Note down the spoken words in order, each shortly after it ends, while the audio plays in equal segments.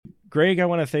Greg, I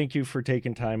want to thank you for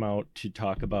taking time out to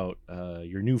talk about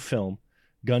your new film,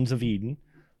 Guns of Eden.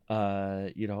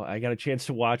 I got a chance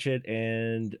to watch it,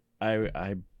 and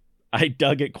I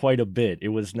dug it quite a bit. It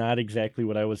was not exactly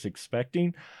what I was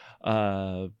expecting,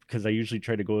 because I usually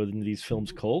try to go into these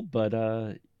films cold. But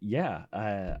yeah,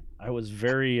 I was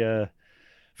very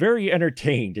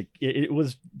entertained. It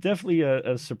was definitely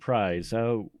a surprise.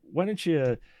 Why don't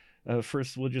you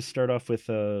first? We'll just start off with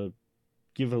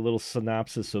give a little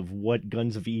synopsis of what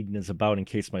Guns of Eden is about, in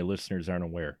case my listeners aren't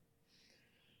aware.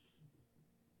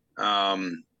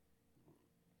 Um,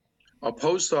 a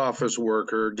post office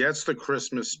worker gets the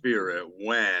Christmas spirit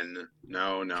when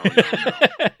no.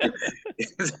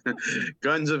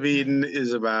 Guns of Eden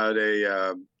is about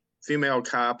a female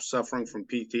cop suffering from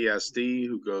PTSD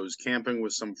who goes camping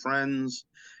with some friends,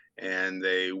 and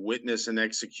they witness an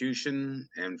execution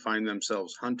and find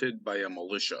themselves hunted by a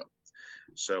militia.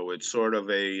 So it's sort of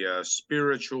a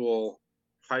spiritual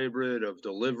hybrid of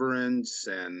Deliverance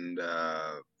and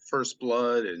First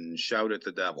Blood and Shout at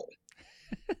the Devil.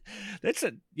 That's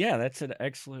an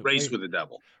excellent Race with the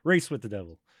Devil. Race with the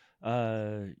Devil.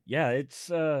 Yeah, it's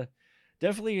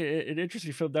definitely an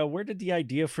interesting film. Now, where did the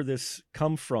idea for this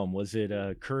come from? Was it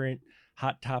current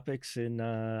hot topics in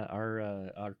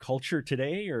our culture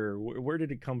today, or where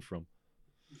did it come from?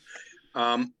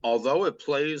 Although it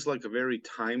plays like a very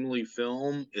timely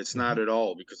film, it's not at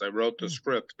all, because I wrote the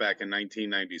script back in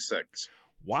 1996.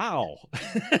 Wow.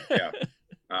 Yeah.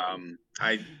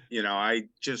 I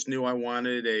just knew I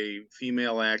wanted a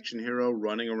female action hero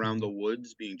running around the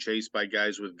woods being chased by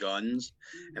guys with guns,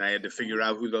 and I had to figure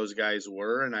out who those guys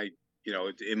were. And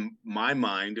in my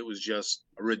mind, it was just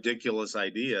a ridiculous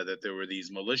idea that there were these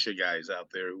militia guys out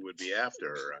there who would be after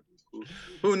her.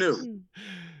 Who knew?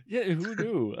 Yeah, who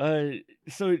knew?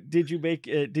 So did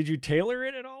you tailor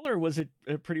it at all, or was it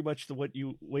pretty much the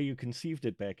way you conceived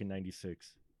it back in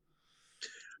 '96?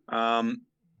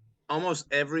 Almost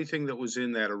everything that was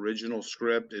in that original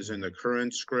script is in the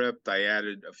current script. I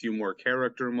added a few more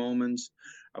character moments.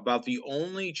 About the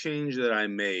only change that I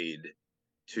made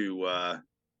to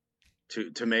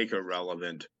make it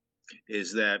relevant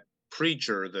is that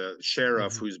Preacher, the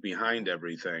sheriff who's behind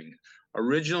everything.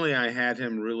 Originally, I had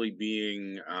him really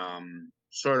being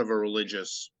sort of a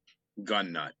religious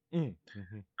gun nut.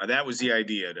 That was the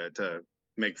idea, to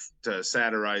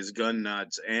satirize gun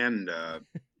nuts and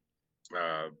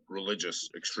religious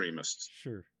extremists.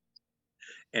 Sure.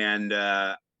 And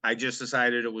I just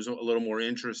decided it was a little more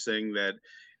interesting that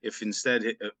if instead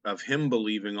of him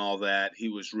believing all that, he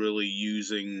was really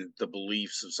using the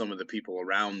beliefs of some of the people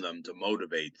around them to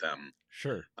motivate them.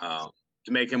 Sure. To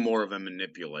make him more of a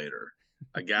manipulator,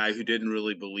 a guy who didn't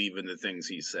really believe in the things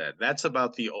he said. That's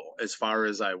about as far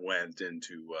as I went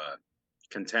into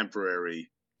contemporary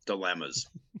dilemmas.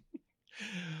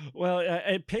 Well,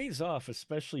 it pays off,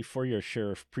 especially for your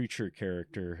Sheriff Preacher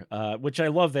character, which I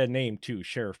love that name too.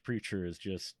 Sheriff Preacher is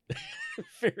just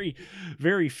very,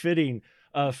 very fitting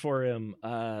for him.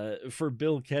 For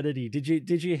Bill Kennedy,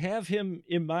 did you have him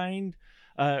in mind,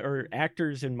 or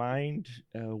actors in mind,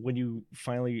 when you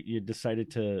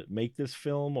decided to make this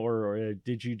film, or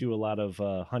did you do a lot of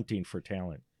hunting for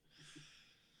talent?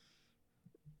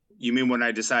 You mean when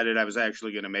I decided I was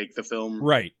actually going to make the film?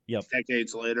 Right. Yep.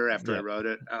 Decades later, after I wrote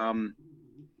it.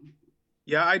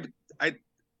 Yeah, I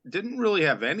didn't really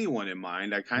have anyone in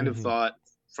mind. I kind of thought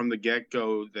from the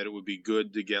get-go that it would be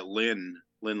good to get Lynn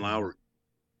Lowry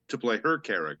to play her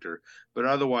character, but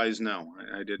otherwise, no,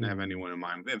 I didn't have anyone in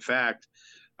mind. In fact,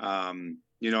 I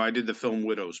did the film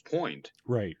Widow's Point,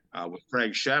 right, with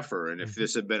Craig Sheffer, and if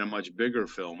this had been a much bigger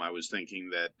film, I was thinking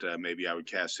that maybe I would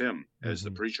cast him as the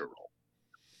preacher role.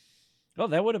 Oh,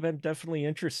 that would have been definitely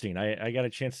interesting. I got a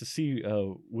chance to see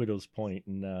Widow's Point,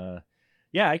 and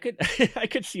yeah, I could I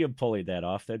could see him pulling that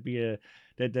off. That'd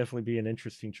definitely be an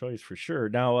interesting choice for sure.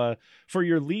 Now, for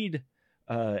your lead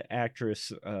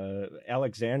actress,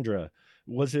 Alexandra,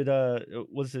 did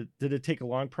it take a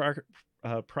long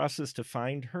process to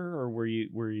find her, or were you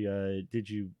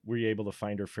able to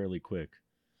find her fairly quick?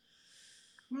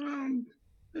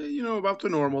 About the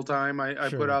normal time. I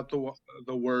Sure. put out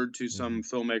the word to some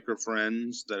filmmaker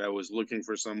friends that I was looking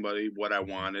for somebody, what I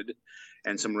wanted,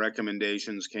 and some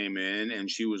recommendations came in, and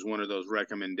she was one of those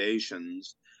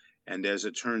recommendations. And as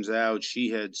it turns out, she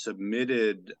had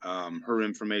submitted her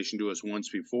information to us once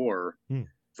before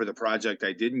for the project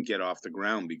I didn't get off the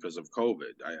ground because of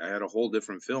COVID. I had a whole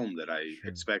different film that I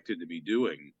expected to be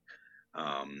doing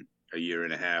a year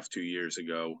and a half, 2 years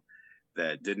ago,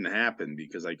 that didn't happen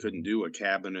because I couldn't do a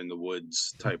cabin in the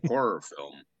woods type horror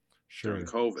film during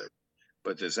COVID.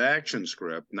 But this action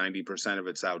script, 90% of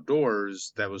it's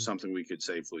outdoors, that was something we could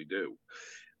safely do.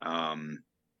 Um,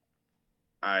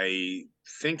 I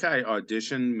think I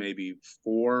auditioned maybe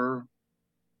 4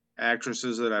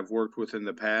 actresses that I've worked with in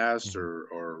the past Mhm.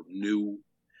 or knew.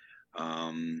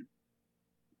 Um,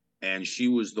 and she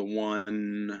was the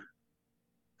one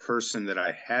person that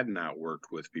I had not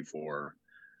worked with before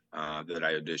that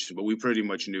I auditioned. But we pretty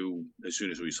much knew as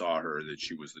soon as we saw her that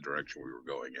she was the direction we were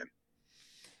going in.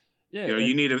 Yeah, You know, and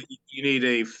you need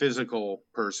a physical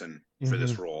person for mhm.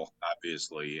 this role,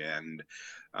 obviously, and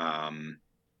um,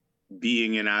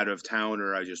 being an out of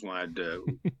towner, I just wanted to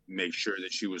make sure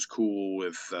that she was cool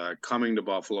with coming to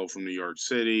Buffalo from New York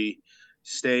City,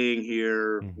 staying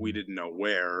here. We Mhm. didn't know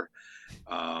where,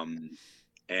 um,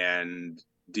 and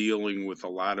dealing with a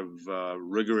lot of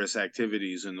rigorous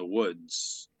activities in the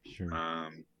woods. Sure.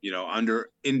 You know,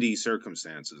 under indie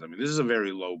circumstances. I mean, this is a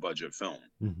very low budget film.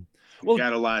 Mhm. We Well,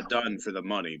 got a lot done for the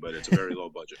money, but it's a very low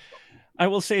budget film. I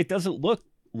will say it doesn't look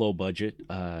low budget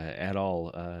at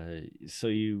all. So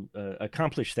you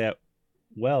accomplished that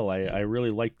well. I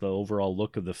really like the overall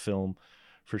look of the film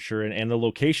for sure, and the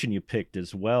location you picked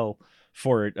as well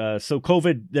for it. So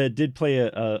COVID did play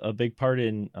a big part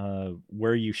in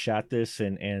where you shot this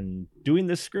and doing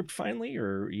this script finally,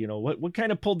 or what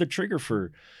kind of pulled the trigger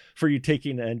for you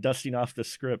taking and dusting off the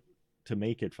script to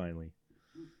make it finally.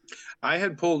 I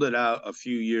had pulled it out a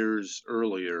few years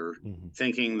earlier, Hmm.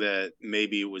 thinking that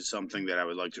maybe it was something that I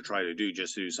would like to try to do,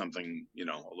 just to do something, you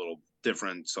know, a little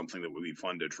different, something that would be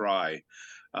fun to try.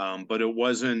 But it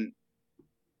wasn't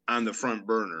on the front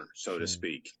burner, so to Sure.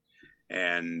 speak.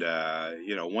 And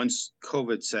you know, once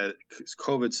COVID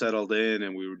settled in,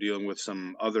 and we were dealing with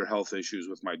some other health issues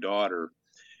with my daughter,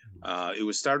 it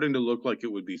was starting to look like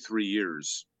it would be 3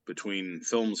 years between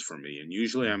films for me. And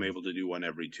usually, I'm Mhm. able to do one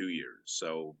every 2 years.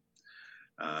 So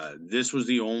this was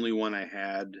the only one I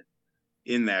had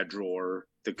in that drawer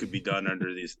that could be done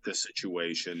under this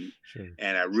situation. Sure.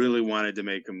 And I really wanted to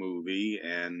make a movie,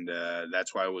 and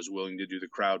that's why I was willing to do the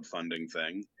crowdfunding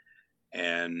thing.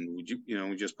 And you know,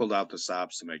 we just pulled out the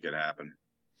stops to make it happen.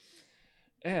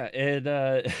 Yeah, and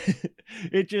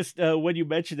it just when you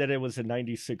mentioned that it was a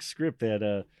 '96 script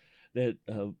that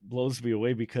blows me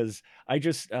away because I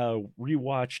just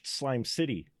rewatched Slime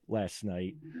City last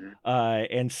night, Mhm.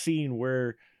 and seeing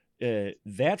where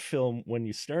that film, when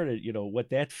you started, what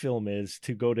that film is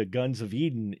to go to Guns of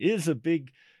Eden is a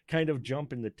big kind of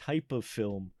jump in the type of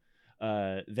film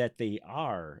that they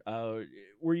are.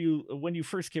 Were you, when you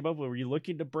first came up with, were you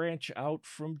looking to branch out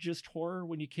from just horror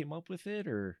when you came up with it,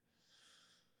 or?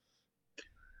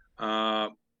 Uh,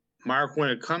 Mark, when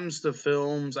it comes to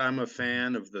films, I'm a Mhm.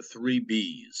 fan of the 3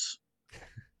 Bs: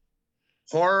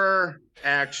 horror,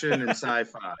 action, and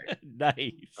sci-fi.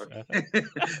 Nice. Okay.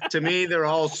 To me, they're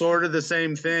all sort of the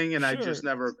same thing, and I just Sure.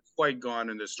 never quite gone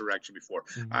in this direction before.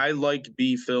 Mhm, I like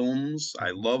B films.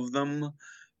 I mhm, love them.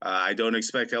 I don't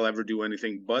expect I'll ever do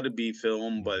anything but a B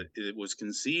film, but mhm, it was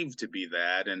conceived to be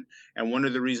that. And one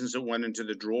of the reasons it went into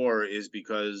the drawer is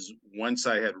because once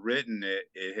I had written it,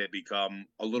 it had become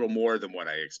a little more than what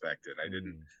I expected. I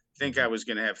didn't mm, think I mhm, was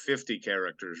going to have 50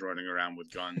 characters running around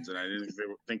with guns, and I didn't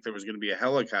think there was going to be a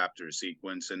helicopter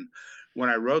sequence. And when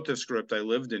I wrote the script, I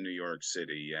lived in New York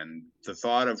City, and the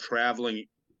thought of traveling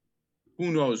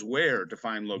who knows where to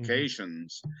find mhm.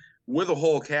 locations with a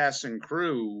whole cast and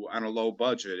crew on a low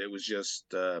budget, it was just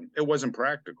it wasn't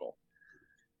practical.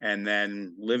 And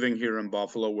then living here in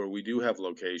Buffalo, where we do have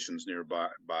locations nearby,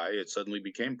 it suddenly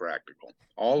became practical,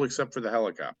 all except for the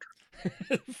helicopter.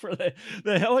 For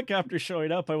the helicopter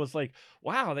showing up, I was like,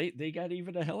 "Wow, they got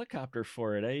even a helicopter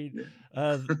for it."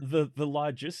 The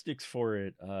logistics for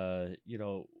it,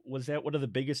 was that one of the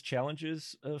biggest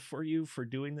challenges for you for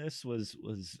doing this?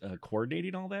 Was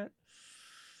coordinating all that?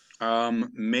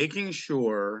 Making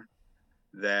sure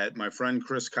that my friend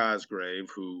Chris Cosgrave,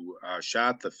 who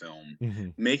shot the film,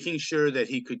 Mhm. making sure that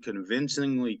he could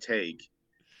convincingly take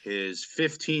his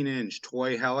 15-inch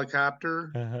toy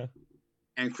helicopter Uh-huh.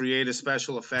 and create a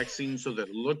special effects scene so that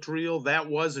it looked real, that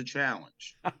was a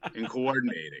challenge in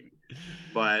coordinating.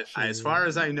 But as Sure. far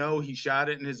as I know, he shot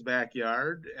it in his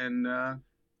backyard, and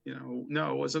you know,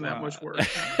 no, it wasn't that Uh, much work.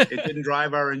 It didn't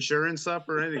drive our insurance up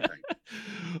or anything.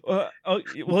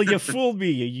 well, you fooled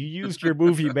me. You used your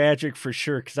movie magic for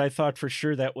sure, because I thought for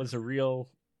sure that was a real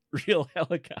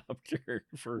helicopter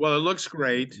for Well, it looks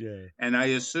great, yeah. and I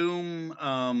assume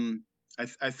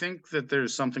I think that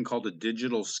there's something called a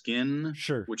digital skin,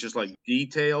 Sure. which is like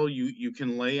detail you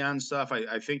can lay on stuff.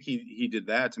 I think he did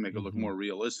that to make it look Mhm. more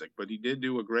realistic, but he did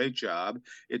do a great job.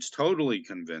 It's totally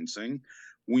convincing.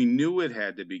 We knew it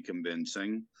had to be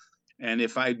convincing, And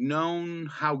if I'd known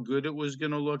how good it was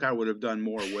gonna look, I would have done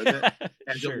more with it.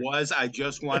 As it Sure. was, I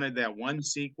just wanted that one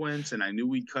sequence, and I knew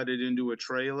we'd cut it into a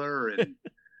trailer, and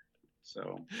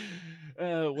so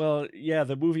Well, yeah,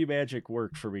 the movie magic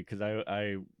worked for me because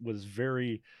I was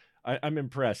very I'm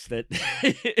impressed that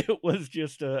it was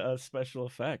just a special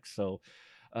effect. So,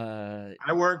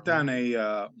 I worked yeah. on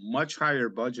a, much higher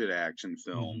budget action Mhm.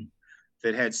 film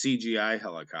that had CGI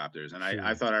helicopters, and I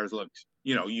Sure. thought I was looked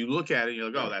you look at it,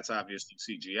 you're like, "Oh, that's obviously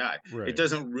CGI." It Right.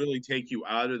 doesn't really take you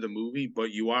out of the movie,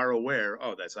 but you are aware,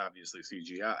 "Oh, that's obviously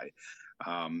CGI."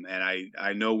 And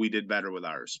I know we did better with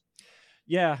ours.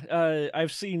 Yeah,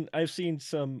 I've seen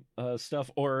some stuff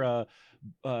or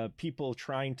people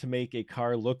trying to make a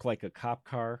car look like a cop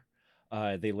car.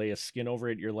 They lay a skin over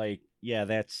it. You're like, yeah,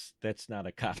 that's not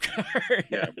a cop car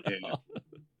Yeah, at yeah. all.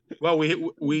 Well,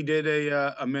 we did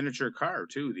a miniature car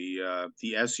too, the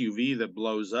SUV that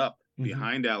blows up Mhm.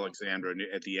 behind Alexandra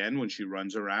at the end when she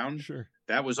runs around. Sure.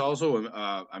 That was also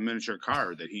a miniature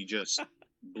car that he just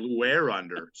blew air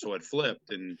under, so it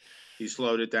flipped, and he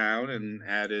slowed it down and Mm.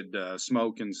 added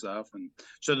smoke and stuff. And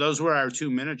so those were our two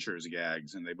miniatures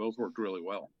gags, and they both worked really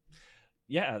well.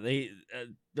 Yeah,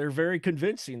 they're very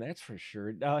convincing, that's for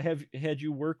sure. Now, have had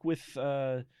you work with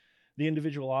the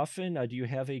individual often? Do you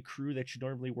have a crew that you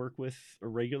normally work with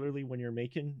regularly when you're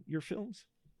making your films?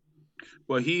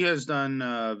 Well, he has done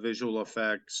visual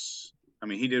effects. I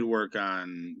mean, he did work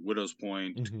on Widow's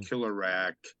Point, Hmm. Killer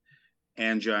Rack,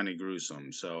 and Johnny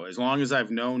Gruesome. So as long as I've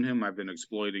known him, I've been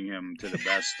exploiting him to the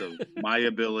best of my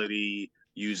ability,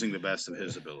 using the best of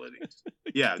his abilities.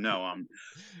 Yeah, no,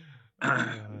 Uh,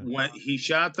 when he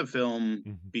shot the film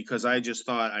mhm. because I just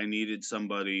thought I needed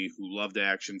somebody who loved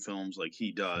action films like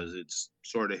he does. Sure, It's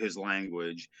sort of his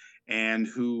language, and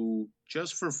who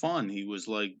just for fun, he was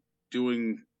like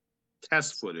doing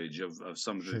test footage of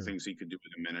some of the sure. things he could do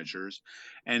with the miniatures.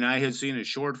 And I had seen a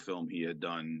short film he had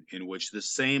done in which the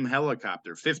same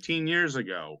helicopter 15 years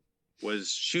ago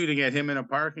was shooting at him in a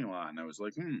parking lot. And I was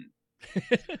like,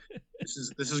 this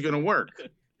is gonna work.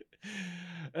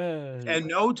 Uh, And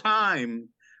no time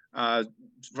uh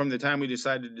from the time we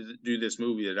decided to do this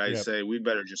movie did I yep, say we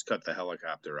better just cut the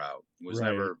helicopter out. It was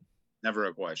right. never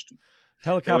a question.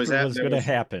 Helicopter was There gonna was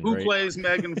happen, who right? plays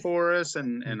Megan Forrest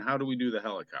Mm. and how do we do the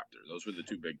helicopter? Those were the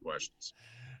two big questions.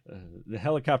 The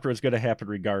helicopter is going to happen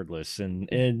regardless, and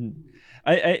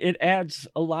it adds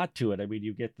a lot to it. I mean,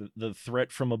 you get the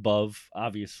threat from above,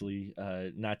 obviously,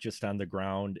 not just on the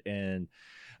ground, and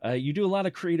you do a lot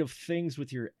of creative things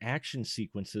with your action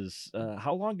sequences.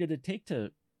 How long did it take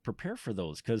to prepare for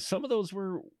those? Because some of those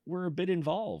were a bit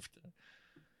involved.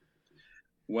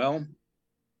 Well,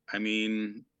 I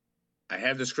mean, I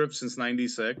had the script since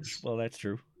 '96. Well, that's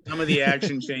true. Some of the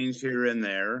action changed here and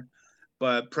there,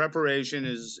 but preparation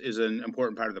is an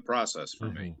important part of the process for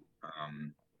me. Hmm.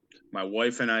 Um, my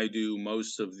wife and I do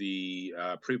most of the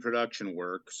pre-production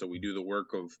work, so we do the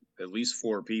work of at least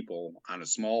four people on a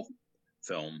small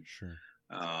film. Sure.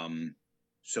 Um,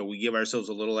 so we give ourselves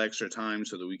a little extra time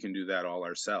so that we can do that all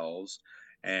ourselves.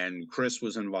 And Chris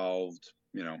was involved.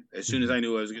 As soon as Hmm. I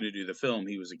knew I was going to do the film,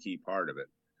 he was a key part of it.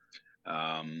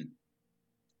 Um,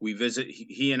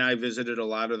 he and I visited a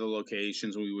lot of the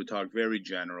locations, and we would talk very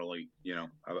generally,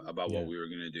 about what Yeah. we were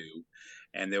going to do.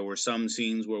 And there were some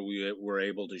scenes where we were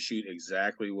able to shoot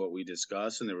exactly what we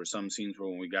discussed, and there were some scenes where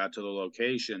when we got to the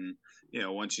location,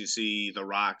 once you see the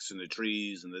rocks and the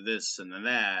trees and the this and the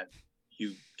that,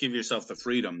 you give yourself the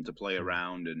freedom to play Sure.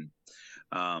 around. And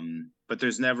but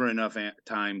there's never enough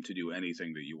time to do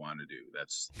anything that you want to do.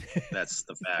 That's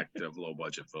the fact of low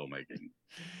budget filmmaking.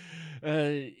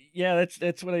 Yeah,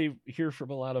 that's what I hear from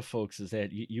a lot of folks is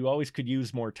that you always could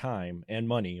use more time and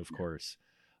money, of Yeah. course,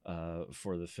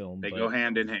 for the film, They go but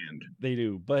hand in hand. they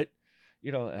do. But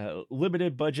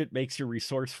limited budget makes you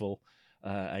resourceful.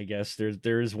 I guess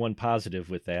there is one positive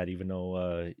with that, even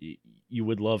though you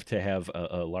would love to have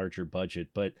a larger budget.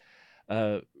 But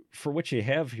uh, for what you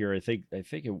have here, I think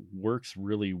it works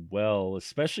really well,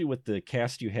 especially with the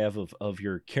cast you have of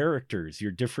your characters,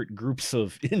 your different groups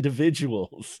of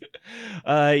individuals.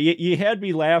 You had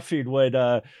me laughing when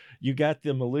you got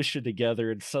the militia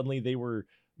together, and suddenly they were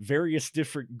various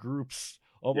different groups,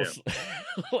 Yeah. almost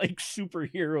like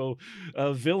superhero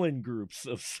villain groups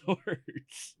of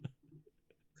sorts.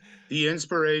 The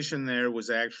inspiration there was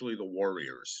actually the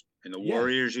Warriors. In the Yeah.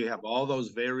 Warriors, you have all those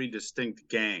very distinct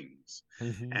gangs.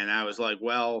 Hmm. And I was like,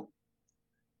 well,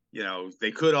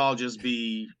 they could all just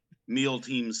be Meal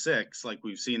Team Six, like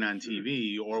we've seen on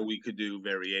TV, or we could do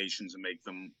variations and make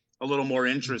them a little more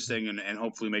Hmm. interesting and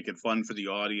hopefully make it fun for the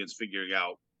audience figuring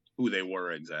out who they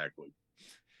were exactly.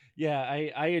 Yeah,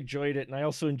 I enjoyed it, and I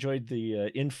also enjoyed the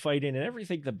infighting and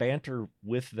everything, the banter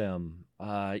with them.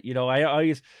 I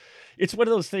always, it's one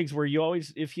of those things where you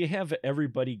always, if you have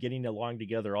everybody getting along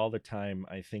together all the time,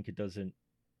 I think it doesn't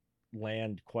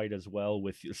land quite as well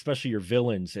with, especially your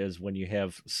villains, as when you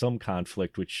have some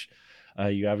conflict, which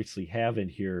you obviously have in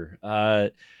here.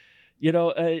 Where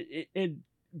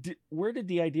did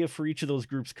the idea for each of those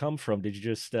groups come from? Did you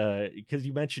just, because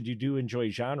you mentioned you do enjoy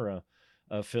genre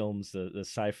films, the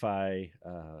sci-fi,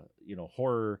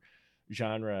 horror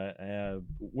genre.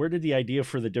 Where did the idea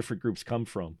for the different groups come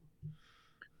from?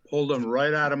 Pulled them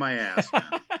right out of my ass, man.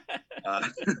 Uh,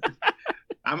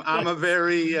 I'm a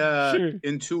very Sure.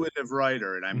 intuitive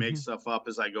writer, and I make Mhm. stuff up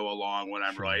as I go along when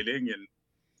I'm Sure. writing, and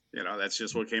that's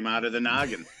just what came out of the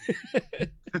noggin.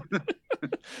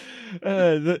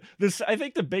 This, I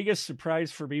think the biggest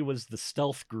surprise for me was the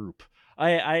stealth group.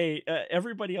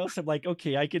 Everybody else, I'm like,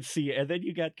 okay, I could see, and then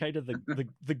you got kind of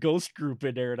the ghost group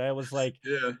in there, and I was like,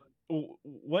 Yeah.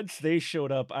 once they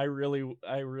showed up,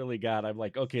 I'm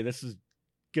like, okay, this is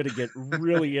gonna get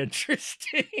really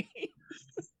interesting.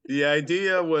 The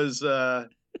idea was,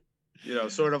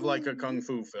 sort of like a kung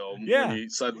fu film when Yeah, you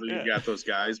suddenly you yeah. got those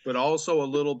guys, but also a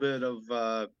little bit of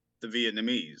the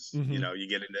Vietnamese. Hmm. You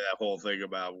get into that whole thing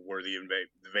about we're the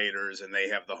invaders and they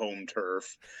have the home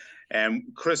turf. And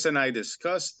Chris and I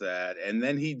discussed that, and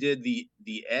then he did the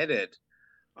edit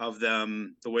of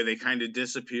them, the way they kind of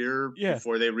disappear Yeah.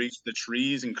 before they reach the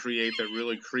trees and create that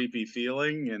really creepy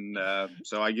feeling. And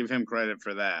so I give him credit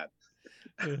for that.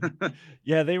 Uh,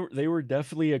 yeah, they were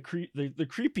definitely the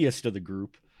creepiest of the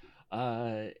group.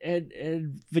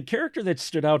 And the character that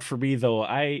stood out for me, though,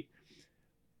 I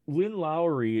Lynn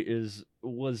Lowry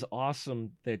was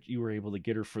awesome that you were able to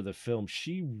get her for the film.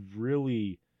 She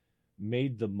really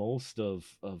made the most of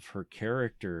her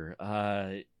character.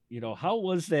 How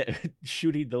was that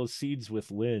shooting those scenes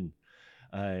with Lynn?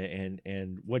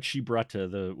 And what she brought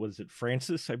to was it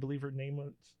Frances, I believe her name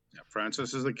was?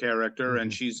 Frances is the character,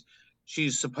 and Hmm.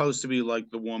 she's supposed to be like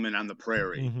the woman on the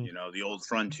prairie, Hmm. the old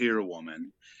frontier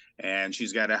woman, and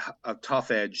she's got a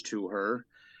tough edge to her.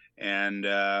 And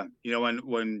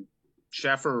when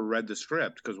Sheffer read the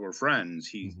script, because we're friends,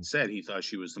 he Hmm. said he thought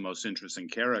she was the most interesting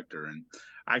character, and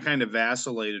I kind of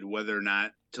vacillated whether or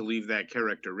not to leave that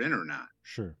character in or not.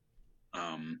 Sure.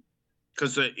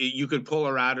 Because you could pull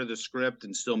her out of the script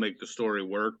and still make the story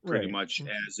work pretty Right. much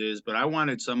as is. But I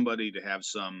wanted somebody to have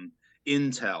some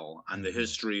intel on the Hmm.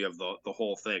 history of the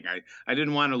whole thing. I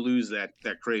didn't want to lose that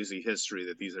crazy history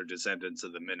that these are descendants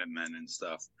of the Minutemen and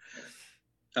stuff.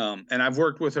 And I've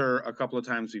worked with her a couple of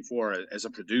times before as a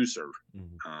producer.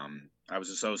 Hmm. I was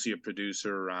associate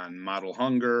producer on Model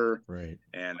Hunger, Right.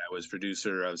 and I was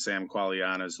producer of Sam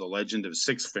Qualiana's The Legend of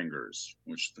Six Fingers,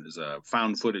 which is a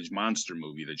found footage monster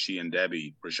movie that she and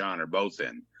Debbie Rashan are both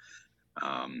in.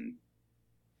 Um,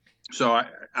 so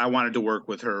I wanted to work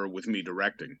with her, with me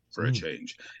directing for a Mm.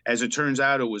 change. As it turns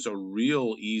out, it was a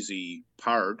real easy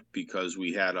part because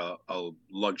we had a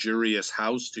luxurious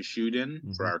house to shoot in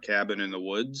for Hmm. our cabin in the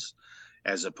woods,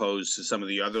 as opposed to some of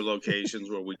the other locations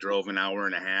where we drove an hour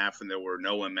and a half and there were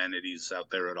no amenities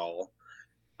out there at all.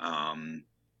 Um,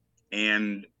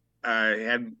 and I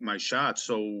had my shots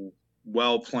so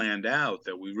well planned out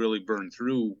that we really burned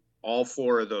through all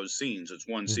four of those scenes. It's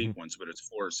one Hmm. sequence, but it's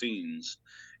four scenes.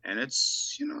 And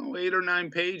it's, 8 or 9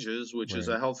 pages, which is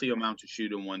Right. a healthy amount to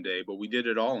shoot in one day. But we did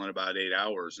it all in about 8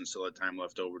 hours and still had time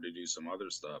left over to do some other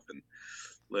stuff. And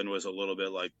Lynn was a little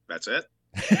bit like, that's it.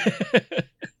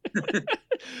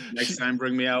 Next she, time,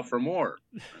 bring me out for more.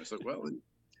 I was like, well,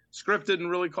 script didn't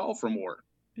really call for more.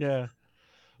 yeah,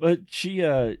 but she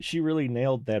really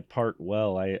nailed that part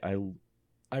well.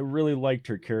 I really liked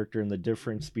her character and the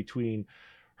difference between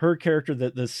her character,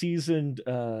 the seasoned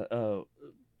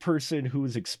person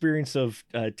who's experienced of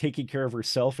taking care of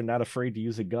herself and not afraid to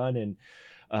use a gun,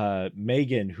 and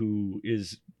Megan, who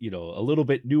is a little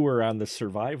bit newer on the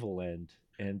survival end,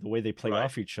 and the way they play Right.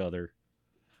 off each other.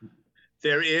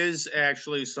 There is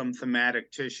actually some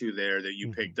thematic tissue there that you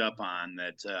Hmm. picked up on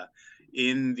that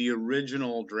in the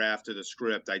original draft of the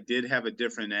script, I did have a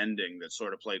different ending that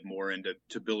sort of played more into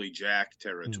Billy Jack Mm.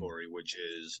 territory, which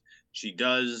is she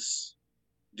does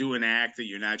do an act that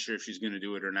you're not sure if she's going to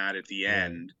do it or not at the Right.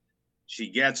 end. She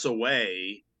gets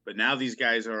away, but now these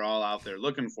guys are all out there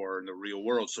looking for her in the real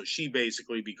world. So she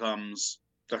basically becomes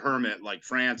the hermit like Right.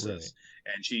 Francis,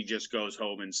 and she just goes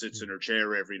home and sits in her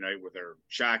chair every night with her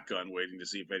shotgun, waiting to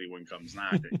see if anyone comes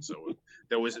knocking. So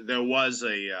there was a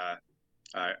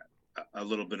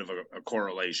little bit of a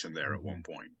correlation there at Hmm. one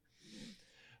point.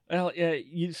 Well, yeah,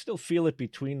 you still feel it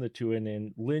between the two, and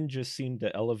then Lynn just seemed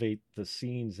to elevate the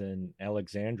scenes, and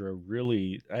Alexandra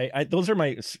really, those are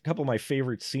couple of my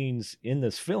favorite scenes in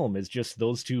this film. Is just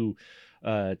those two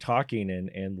talking,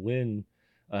 and Lynn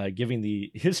giving the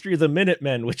history of the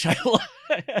Minutemen, which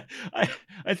I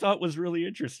I thought was really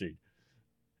interesting.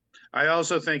 I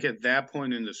also think at that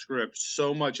point in the script,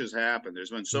 so much has happened. There's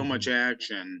been so much Mhm.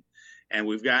 action, and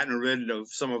we've gotten rid of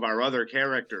some of our other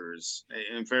characters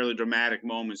in fairly dramatic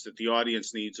moments that the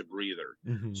audience needs a breather.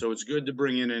 Mhm. So it's good to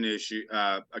bring in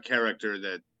a character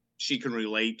that she can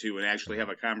relate to and actually have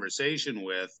a conversation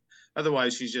with.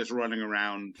 Otherwise, she's just running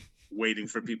around waiting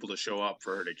for people to show up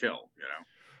for her to kill. You know.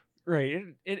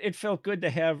 Right. It felt good to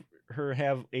have her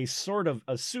have a sort of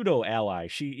a pseudo ally.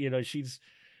 She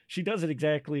doesn't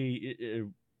exactly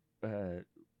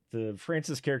the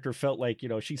Frances character felt like,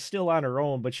 she's still on her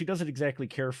own, but she doesn't exactly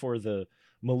care for the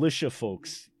militia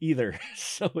folks either.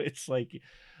 So it's like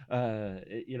I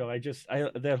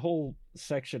that whole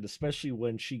section, especially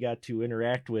when she got to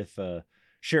interact with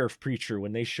Sheriff Preacher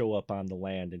when they show up on the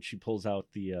land and she pulls out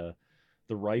the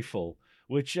rifle,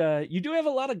 which you do have a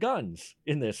lot of guns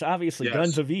in this. Obviously,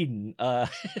 Guns Yes, of Eden.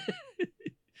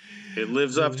 it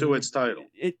lives up to its title.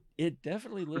 It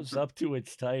definitely lives up to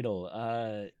its title.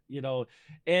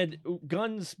 And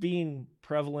guns being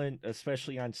prevalent,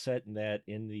 especially on set, and that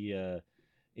in the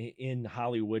in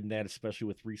Hollywood, and that especially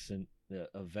with recent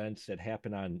events that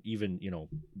happen on even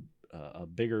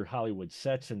bigger Hollywood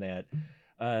sets, and that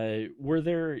were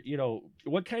there,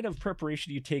 what kind of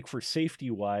preparation do you take for safety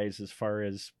wise, as far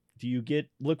as, do you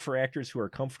look for actors who are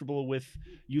comfortable with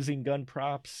using gun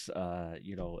props?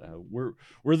 Were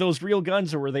those real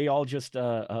guns, or were they all just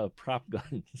prop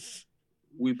guns?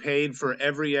 We paid for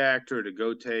every actor to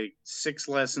go take 6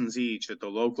 lessons each at the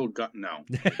local gun. No, I'm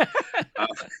kidding. Uh,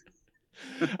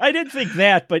 I didn't think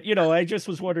that, but I just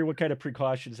was wondering what kind of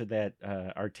precautions that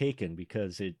are taken,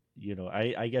 because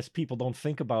I guess people don't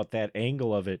think about that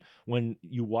angle of it when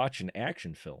you watch an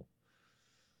action film.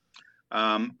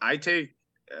 I take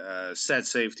set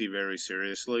safety very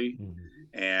seriously. Mhm.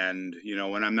 And,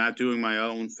 when I'm not doing my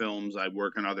own films, I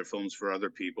work on other films for other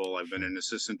people. I've been Sure. an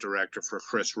assistant director for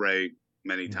Chris Ray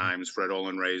many Mhm. times, Fred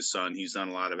Olin Ray's son. He's done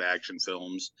a lot of action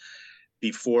films.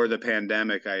 Before the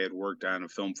pandemic, I had worked on a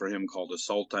film for him called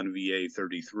Assault on VA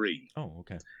 33. Oh,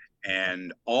 okay.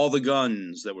 And all the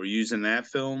guns that were used in that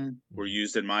film were Mhm.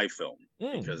 used in my film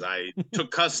because Mm. I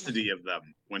took custody of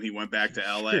them when he went back to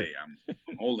LA. Sure.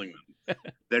 I'm holding them.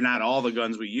 They're not all the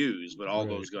guns we use, but all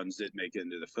Right. those guns did make it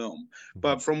into the film. Mhm.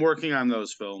 But from working on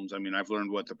those films, I mean, I've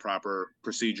learned what the proper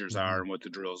procedures are Mhm. and what the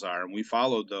drills are, and we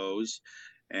followed those.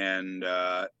 And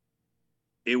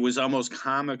it was almost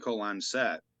comical on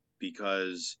set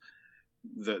because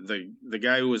the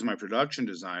guy who was my production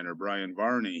designer, Brian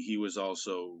Varney, he was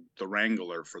also the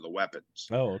wrangler for the weapons.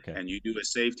 Oh, okay. And you do a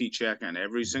safety check on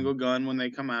every Mhm. single gun when they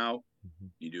come out. Mhm.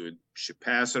 You do it, should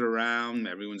pass it around.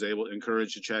 Everyone's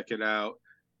encouraged to check it out.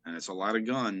 And it's a lot of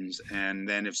guns. And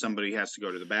then if somebody has to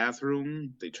go to the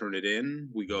bathroom, they turn it in.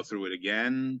 We go through it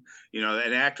again.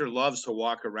 An actor loves to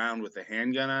walk around with a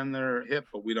handgun on their hip,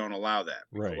 but we don't allow that.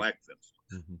 We Right. collect them.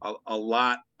 Mhm. A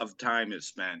lot of time is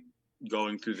spent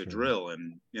going through the Sure. drill.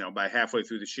 And, by halfway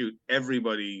through the shoot,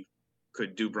 everybody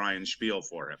could do Brian's spiel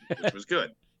for him, which was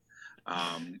good.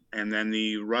 And then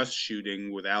the Rust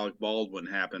shooting with Alec Baldwin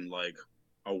happened like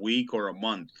a week or a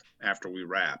month after we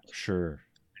wrapped. Sure.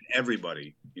 And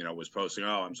everybody, was posting,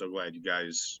 "Oh, I'm so glad you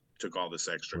guys took all this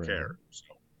extra Right. care."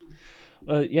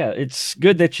 So, Yeah, it's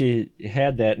good that you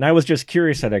had that, and I was just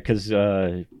curious at it because,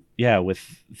 yeah,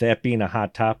 with that being a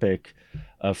hot topic,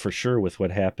 for sure, with what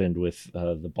happened with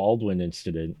the Baldwin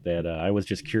incident, that I was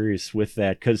just curious with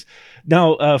that. Because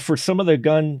now, for some of the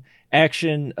gun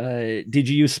action, did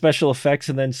you use special effects,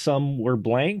 and then some were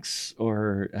blanks,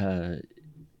 or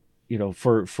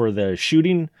for the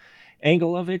shooting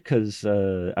angle of it? Because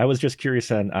I was just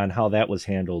curious on how that was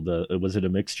handled. Was it a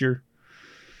mixture?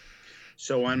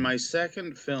 so on my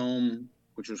second film,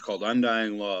 which was called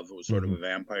Undying Love, it was sort of Hmm. a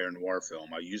vampire noir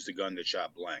film. I used a gun that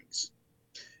shot blanks,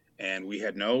 and we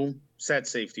had no set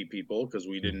safety people because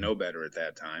we didn't Hmm. know better at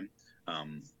that time.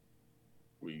 Um,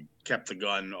 we kept the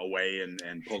gun away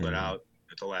and pulled it Sure. out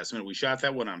at the last minute. We shot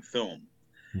that one on film.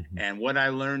 Hmm. And what I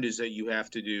learned is that you have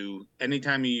to do,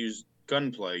 anytime you use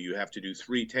gunplay, you have to do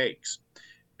 3 takes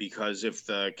because if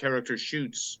the character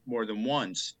shoots more than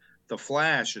once, the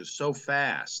flash is so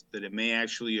fast that it may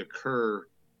actually occur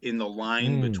in the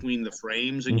line Mm. between the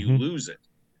frames and you Hmm. lose it.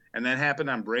 And that happened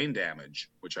on Brain Damage,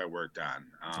 which I worked on.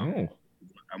 Oh,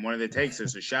 And one of the takes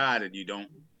is a shot and you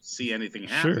don't see anything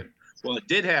sure. happen. Well, it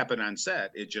did happen on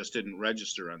set. It just didn't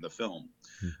register on the film.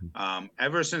 Mhm.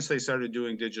 Ever since they started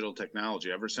doing digital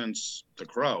technology, ever since The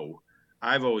Crow,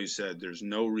 I've always said there's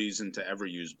no reason to ever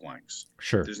use blanks.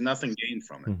 Sure. There's nothing gained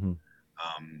from it.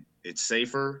 Hmm. It's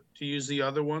safer to use the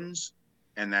other ones,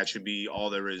 and that should be all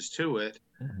there is to it.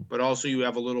 Hmm. But also, you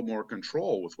have a little more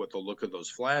control with what the look of those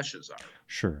flashes are.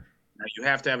 Sure. Now, you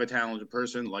have to have a talented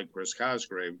person like Chris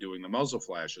Cosgrave doing the muzzle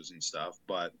flashes and stuff,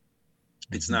 but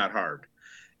it's Hmm. not hard.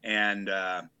 And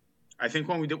I think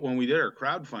when we did our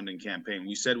crowdfunding campaign,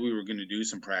 we said we were going to do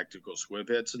some practical squib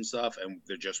hits and stuff, and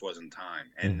there just wasn't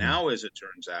time. And Hmm. now, as it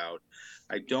turns out,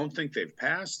 I don't think they've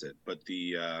passed it, but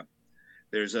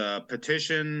there's a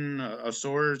petition, a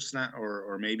source, not,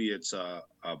 or maybe it's a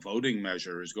voting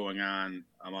measure is going on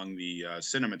among the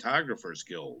Cinematographers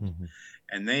Guild, Hmm.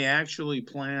 and they actually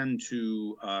plan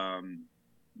to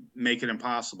make it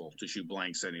impossible to shoot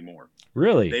blanks anymore.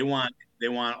 Really? They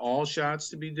want all shots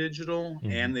to be digital,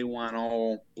 Hmm. and they want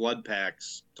all blood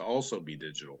packs to also be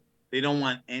digital. They don't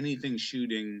want anything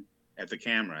shooting at the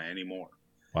camera anymore.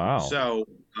 Wow. So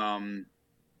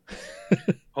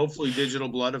hopefully digital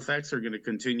blood effects are going to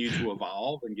continue to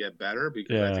evolve and get better,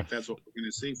 because I Yeah. think that's what we're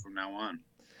going to see from now on,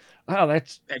 Wow.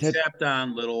 That. except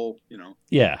on little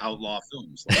Yeah. outlaw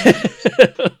films like ours.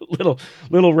 little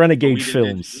little But renegade we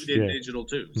films. did Yeah. digital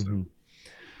too, so. Hmm.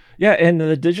 Yeah, and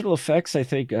the digital effects I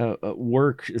think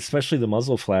work, especially the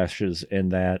muzzle flashes in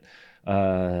that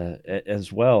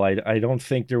as well. I don't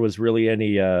think there was really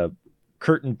any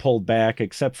curtain pulled back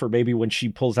except for maybe when she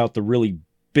pulls out the really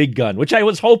big gun, which I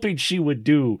was hoping she would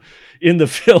do in the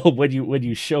film when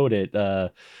you showed it.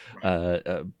 But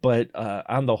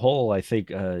on the whole, I think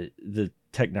the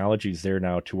technology's there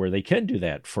now to where they can do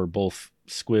that for both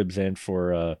squibs and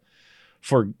for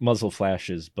muzzle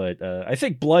flashes. But I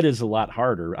think blood is a lot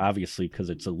harder, obviously, because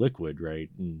it's a liquid, right?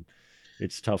 And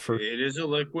it's tougher. It is a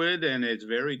liquid, and it's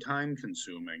very time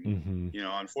consuming. Hmm.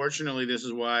 Unfortunately, this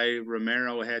is why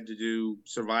Romero had to do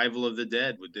Survival of the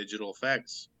Dead with digital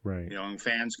effects. Right. And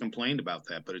fans complained about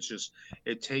that, but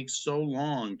it takes so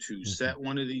long to Hmm. set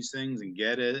one of these things and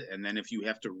get it. And then if you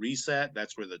have to reset,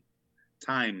 that's where the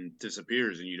time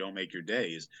disappears and you don't make your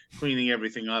days. Cleaning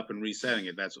everything up and resetting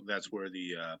it, that's where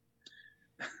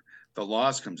the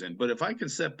loss comes in. But if I can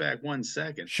step back 1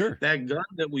 second, Sure. that gun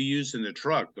that we used in the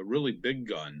truck, the really big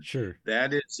gun, Sure.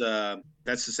 that's the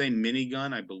same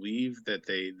minigun I believe that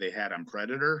they had on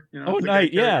Predator. Oh, The guy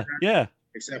night. carried Yeah. around. Yeah.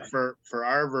 Except for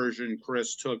our version,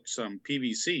 Chris took some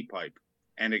PVC pipe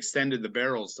and extended the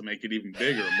barrels to make it even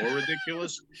bigger, more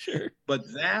ridiculous. Sure. But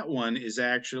that one is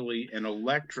actually an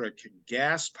electric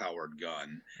gas powered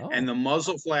gun, and Oh, the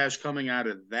muzzle flash coming out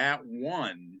of that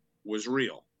one was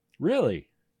real. really?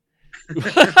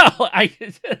 Wow.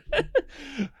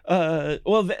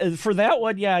 Well, for that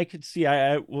one, yeah, I could see.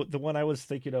 The one I was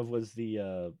thinking of was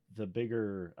the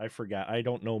bigger. I forgot. I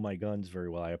don't know my guns very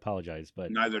well. I apologize,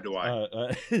 but Neither do I.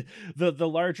 the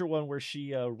larger one where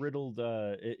she riddled.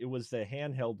 It was the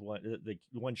handheld one, the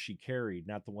one she carried,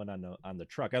 not the one on the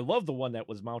truck. I love the one that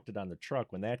was mounted on the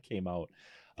truck when that came out.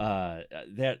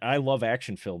 That I love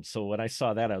action films, so when I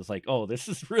saw that, I was like, "Oh, this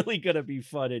is really gonna be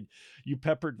fun." And you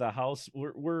peppered the house.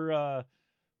 We're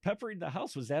peppering the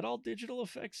house. Was that all digital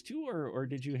effects too, or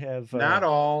did you have? Not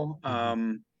all.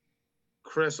 Mhm.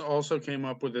 Chris also came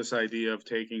up with this idea of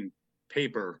taking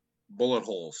paper bullet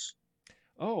holes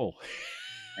Oh,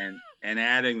 and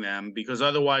adding them, because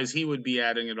otherwise he would be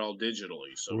adding it all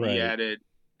digitally. So he right. added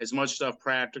as much stuff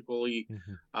practically,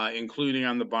 Mhm. including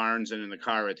on the barns and in the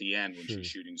car at the end when she's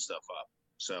Sure. shooting stuff up.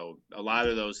 So a lot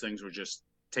of those things were just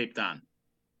taped on,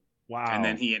 and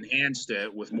then Wow. he enhanced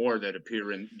it with more that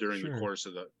appear in during the Sure. course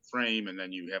of the frame, and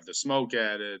then you have the smoke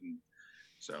added, and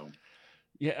so.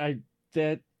 Yeah, I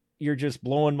that you're just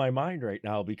blowing my mind right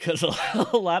now because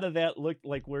a lot of that looked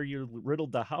like where you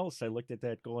riddled the house. I looked at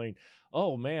that going,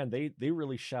 "Oh man, they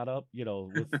really shot up,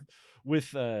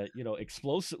 with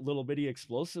explosive little bitty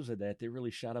explosives in that. They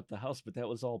really shot up the house, but that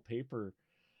was all paper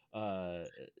uh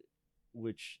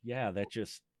which yeah,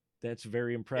 that's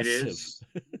very It impressive." is.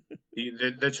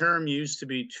 The term used to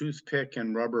be toothpick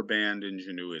and rubber band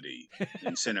ingenuity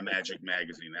in Cinemagic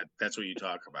magazine. That's what you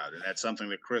talk about, and that's something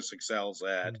that Chris excels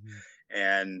at. Mhm.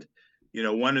 And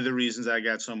one of the reasons I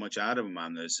got so much out of him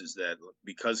on this is that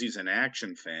because he's an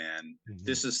action fan, Mhm.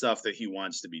 this is stuff that he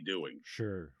wants to be doing.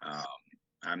 Sure. Um,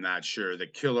 I'm not sure the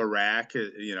killer rack,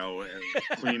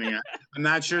 cleaning up. I'm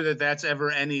not sure that that's ever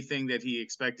anything that he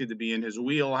expected to be in his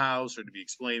wheelhouse or to be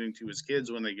explaining to his kids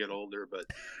when they get older. But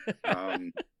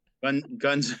um,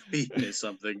 Guns of Eden is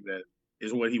something that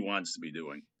is what he wants to be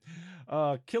doing.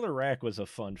 Killer Rack was a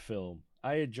fun film.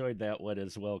 I enjoyed that one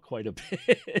as well quite a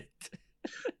bit.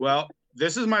 Well,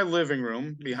 this is my living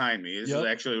room behind me. This is Yep.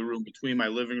 actually a room between my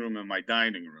living room and my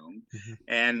dining room. Mhm.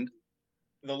 And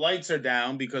the lights are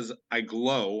down because I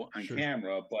glow on Sure.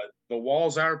 camera, but the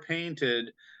walls are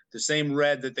painted the same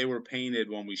red that they were painted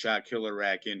when we shot Killer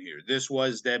Rack in here. This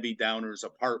was Debbie Downer's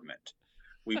apartment.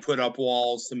 We put up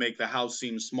walls to make the house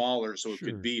seem smaller so it could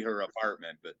Sure. be her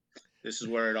apartment, but this is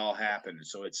where it all happened.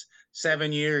 So it's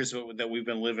 7 years that we've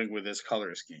been living with this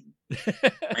color scheme.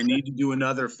 I need to do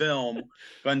another film.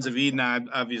 Guns of Eden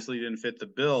obviously didn't fit the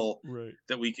bill, Right.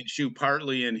 that we can shoot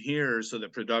partly in here so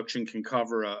that production can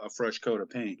cover a fresh coat of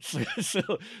paint.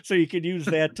 So you could use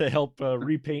that to help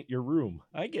repaint your room.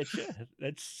 I get you.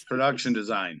 That's Production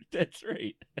design. that's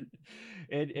right.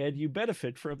 And you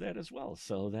benefit from that as well.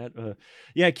 So that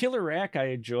yeah, Killer Rack I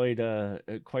enjoyed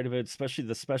quite a bit, especially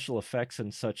the special effects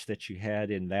and such that you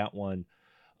had in that one.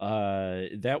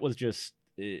 That was just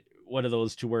one of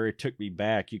those to where it took me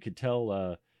back. You could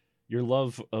tell your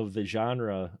love of the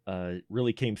genre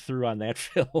really came through on that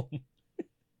film.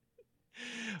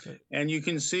 And you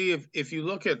can see if you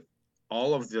look at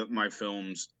all of my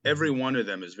films, every one of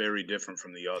them is very different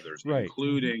from the others, Right.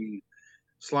 including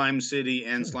Slime City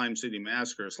and Sure. Slime City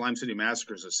Massacre. Slime City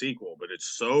Massacre is a sequel, but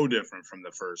it's so different from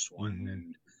the first one. Mhm.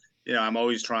 And you know, I'm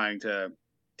always trying to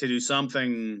do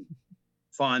something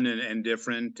fun and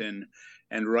different. And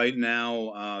right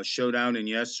now, Showdown in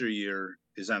Yesteryear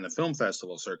is on the film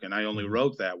festival circuit. I only Mhm.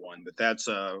 wrote that one, but that's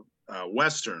a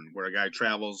western where a guy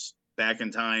travels back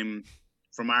in time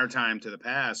from our time to the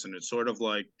past, and it's sort of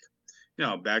like, you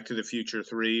know, Back to the Future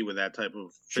 3 with that type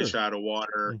of fish Sure. out of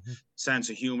water Mhm. sense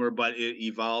of humor, but it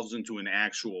evolves into an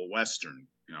actual western,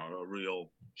 you know, a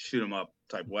real shoot 'em up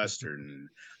type western. And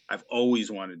I've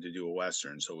always wanted to do a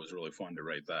western, so it was really fun to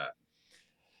write that.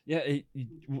 Yeah.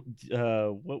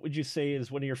 What would you say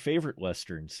is one of your favorite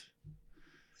westerns?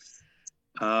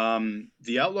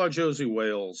 The Outlaw Josie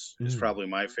Wales is Mm. probably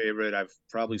my favorite. I've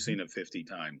probably Mhm. seen it 50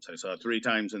 times. I saw it 3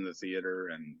 times in the theater,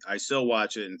 and I still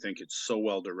watch it and think it's so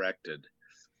well directed.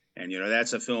 And you know,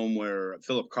 that's a film where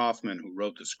Philip Kaufman, who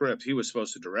wrote the script, he was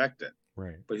supposed to direct it,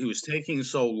 Right. but he was taking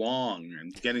so long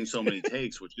and getting so many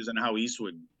takes, which isn't how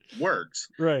Eastwood works,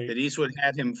 Right. that Eastwood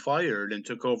had him fired and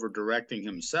took over directing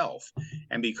himself.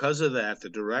 And because of that, the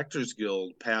Directors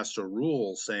Guild passed a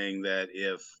rule saying that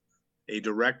if a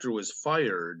director was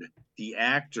fired, the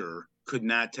actor could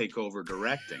not take over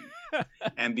directing.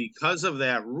 And because of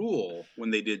that rule, when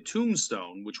they did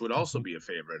Tombstone, which would also Mhm. be a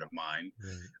favorite of mine,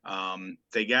 Right.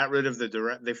 they got rid of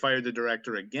they fired the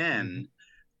director Mhm. again.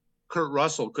 Kurt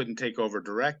Russell couldn't take over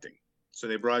directing. So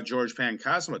they brought George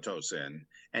Pancosmatos in,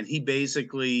 and he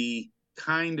basically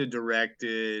kind of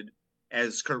directed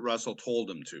as Kurt Russell told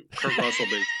him to. Kurt Russell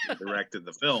basically directed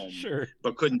the film, Sure.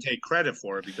 but couldn't take credit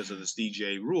for it because of this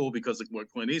DJ rule, because of what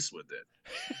Clint Eastwood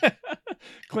did.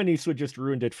 Clint Eastwood just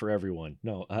ruined it for everyone.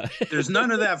 No. There's none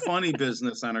of that funny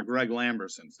business on a Greg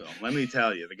Lamberson film. Let me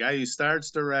tell you, the guy who starts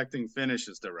directing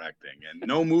finishes directing, and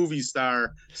no movie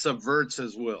star subverts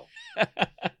his will.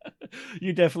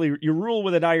 You rule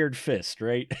with an iron fist,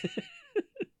 right?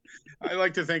 I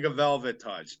like to think of Velvet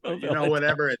Touch, Oh, but you know, Velvet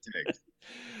whatever it Touch. takes.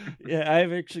 Yeah,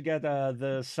 I've actually got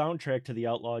the soundtrack to the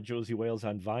Outlaw Josie Wales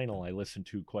on vinyl. I listen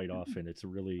to quite often. It's a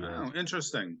really Oh,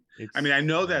 interesting. I mean, it's I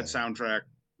know that soundtrack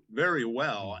very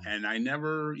well, Mhm. and I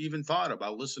never even thought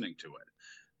about listening to it.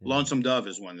 Yeah. Lonesome Dove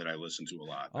is one that I listen to a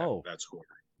lot. Oh, That score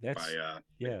by that's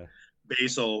yeah.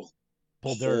 Basil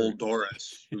Paul Hole Dirt.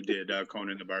 Doris, who did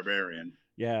Conan the Barbarian.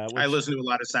 Yeah, I which listen to a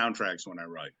lot of soundtracks when I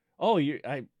write. oh,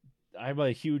 I'm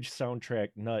a huge soundtrack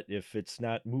nut. If it's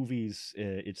not movies,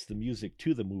 it's the music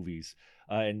to the movies.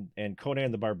 And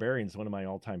Conan the Barbarian is one of my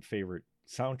all-time favorite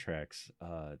soundtracks.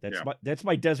 Yeah. That's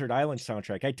my Desert Island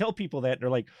soundtrack. I tell people that and they're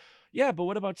like, "Yeah, but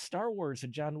what about Star Wars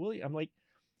and John Williams?" I'm like,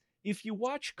 "If you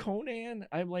watch Conan,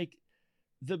 I'm like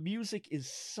the music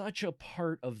is such a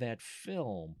part of that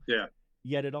film, Yeah.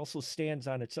 yet it also stands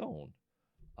on its own."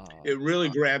 It really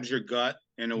grabs your gut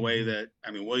in a way Mhm. that,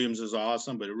 I mean, Williams is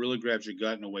awesome, but it really grabs your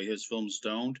gut in a way his films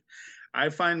don't. I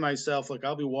find myself like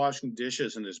I'll be washing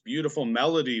dishes and this beautiful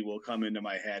melody will come into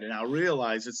my head and I'll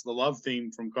realize it's the love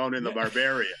theme from Conan the Yeah.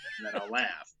 Barbarian, and then I'll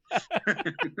laugh.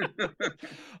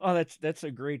 Oh, that's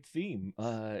a great theme.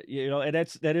 And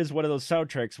that is one of those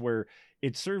soundtracks where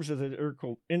it serves as an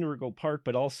integral part,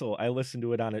 but also I listen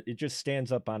to it on it. It just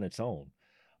stands up on its own.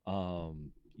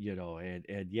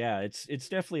 And yeah, it's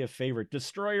definitely a favorite.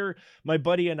 Destroyer, my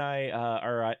buddy and I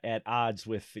are at odds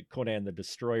with the Conan the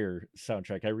Destroyer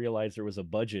soundtrack. I realized there was a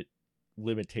budget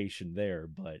limitation there,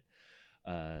 but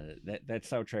that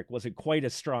soundtrack wasn't quite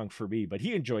as strong for me, but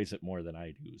he enjoys it more than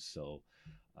I do. So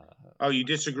Oh, you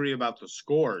disagree about the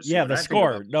score? See, yeah, what the I think about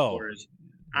score, the score no. is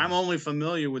I'm only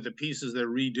familiar with the pieces they're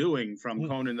redoing from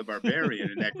Conan the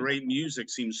Barbarian, and that great music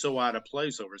seems so out of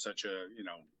place over such a,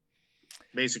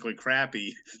 basically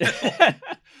crappy film.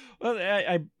 Well,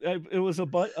 it was a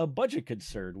budget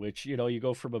concern, which you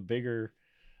go from a bigger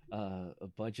a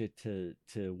budget to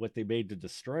what they made the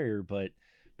Destroyer, but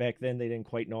back then they didn't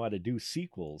quite know how to do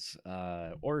sequels,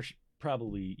 or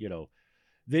probably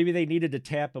maybe they needed to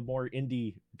tap a more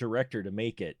indie director to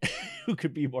make it, who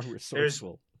could be more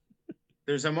resourceful.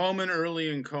 There's a moment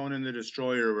early in Conan the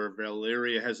Destroyer where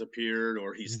Valeria has appeared,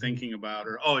 or he's thinking about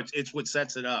her. Oh, it's what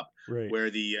sets it up, right?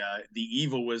 Where the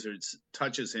evil wizard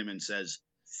touches him and says,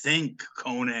 "Think,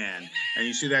 Conan," and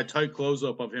you see that tight close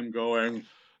up of him going,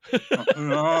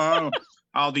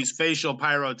 all these facial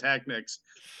pyrotechnics.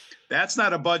 That's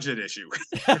not a budget issue.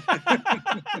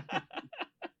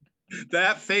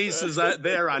 That face is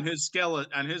there on his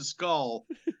skeleton, on his skull,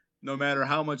 no matter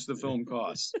how much the film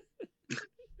costs.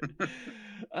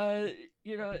 When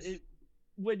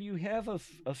you have a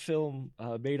film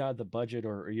made on the budget,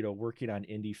 or working on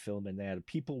indie film, and that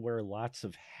people wear lots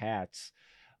of hats,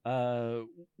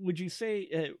 would you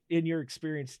say, in your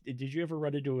experience, did you ever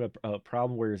run into a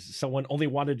problem where someone only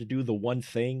wanted to do the one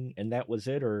thing and that was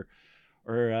it, or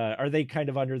are they kind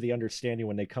of under the understanding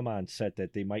when they come on set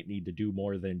that they might need to do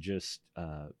more than just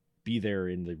be there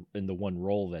in the one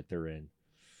role that they're in?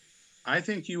 I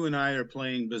think you and I are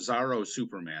playing Bizarro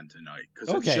Superman tonight, because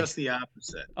it's just the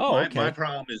opposite. My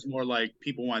problem is more like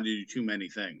people want to do too many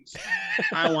things.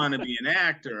 I want to be an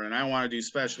actor, and I want to do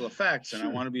special effects, and I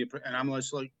want to be and I'm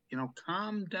just like,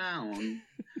 calm down.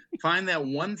 Find that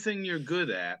one thing you're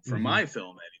good at. For my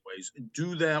film, anyways,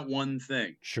 do that one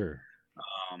thing. Sure.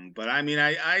 But I mean,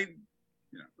 I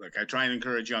I try and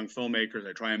encourage young filmmakers.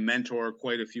 I try and mentor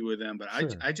quite a few of them. But sure.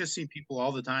 I just see people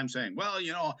all the time saying, well,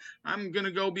 I'm going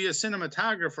to go be a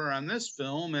cinematographer on this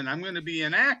film, and I'm going to be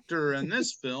an actor in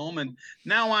this film. And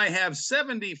now I have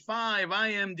 75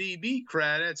 IMDb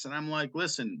credits. And I'm like,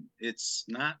 listen, it's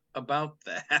not about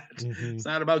that. It's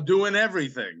not about doing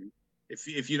everything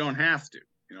if you don't have to.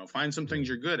 Find some things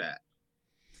you're good at.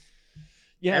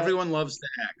 Yeah, everyone loves to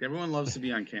act. Everyone loves to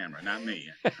be on camera. Not me.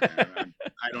 I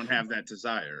don't have that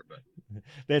desire. But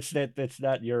that's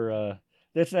not your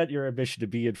ambition to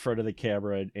be in front of the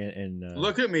camera and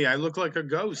look at me. I look like a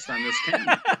ghost on this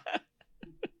camera.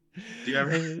 Do you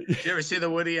ever see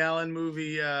the Woody Allen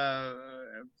movie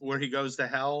where he goes to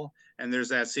hell, and there's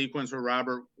that sequence where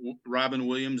Robin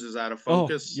Williams is out of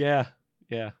focus? Oh,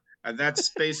 yeah. That's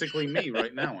basically me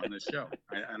right now on this show.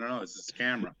 I don't know. It's this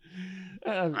camera.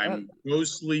 I'm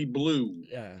ghostly blue.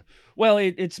 Yeah. Well,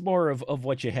 it's more of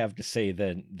what you have to say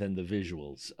than the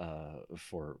visuals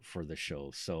for the show.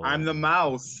 So I'm the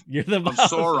mouth. You're the mouth of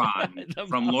Sauron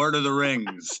from Lord of the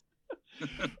Rings.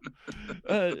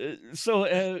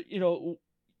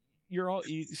 You're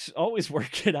always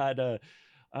working on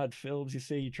films. You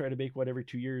say you try to make one every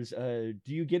 2 years. Do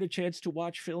you get a chance to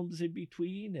watch films in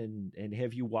between? And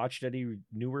have you watched any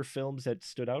newer films that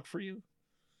stood out for you?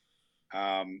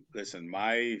 Listen,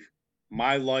 my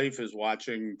life is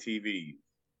watching TV,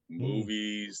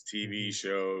 movies, TV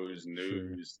shows,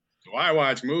 news. Sure. So I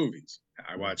watch movies.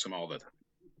 I watch them all the time.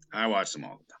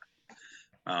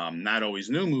 Not always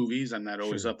new movies. I'm not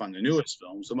always up on the newest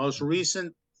films. The most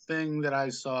recent thing that I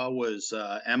saw was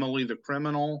Emily the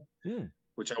Criminal.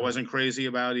 Which I wasn't crazy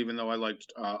about, even though I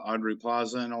liked Audrey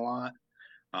Plaza a lot.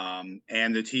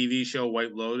 And the TV show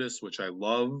White Lotus, which I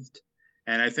loved.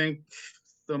 And I think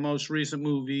the most recent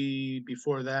movie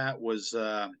before that was,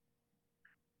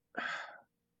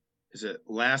 is it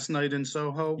Last Night in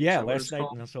Soho? Yeah, Last Night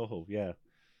in Soho, yeah.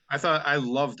 I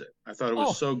loved it. I thought it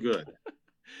was so good.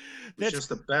 It's just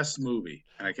the best movie.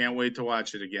 And I can't wait to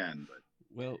watch it again.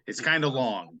 But it's kind of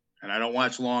long. And I don't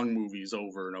watch long movies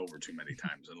over and over too many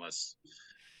times unless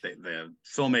the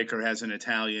filmmaker has an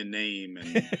Italian name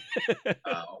and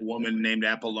a woman named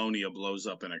Apollonia blows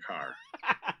up in a car.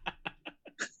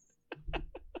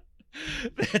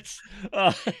 That's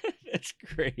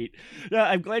great. No,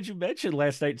 I'm glad you mentioned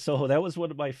Last Night in Soho. That was one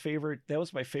of my favorite. That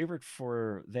was my favorite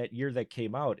for that year that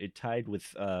came out. It tied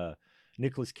with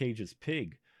Nicolas Cage's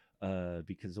Pig.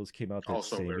 Because those came out that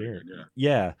same year. Good,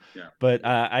 yeah. But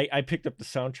I picked up the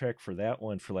soundtrack for that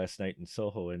one for Last Night in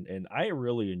Soho, and I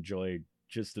really enjoyed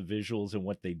just the visuals and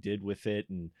what they did with it,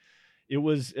 and it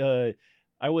was I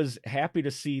was happy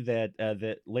to see that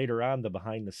that later on the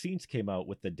behind the scenes came out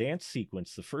with the dance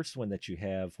sequence, the first one that you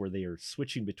have where they are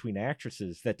switching between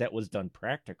actresses, that was done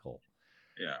practical.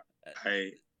 Yeah,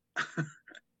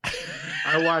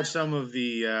 I watched some of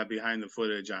the behind the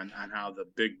footage on how the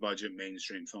big budget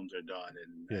mainstream films are done,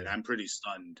 and Yeah. I'm pretty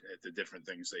stunned at the different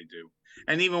things they do.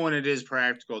 And even when it is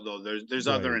practical, though, there's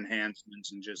other Right.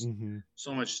 enhancements and just Mm-hmm.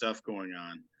 so much stuff going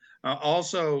on.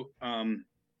 Also,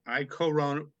 I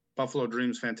co-run Buffalo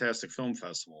Dreams Fantastic Film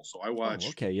Festival, so Oh,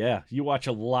 okay. Yeah. You watch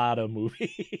a lot of movies.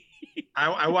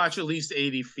 I watch at least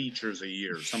 80 features a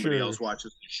year. Somebody else Sure.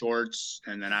 watches the shorts,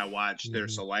 and then I watch their Mm-hmm.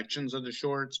 selections of the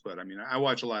shorts. But I mean, I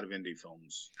watch a lot of indie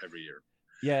films every year.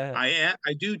 Yeah.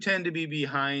 I do tend to be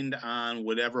behind on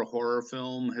whatever horror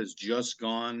film has just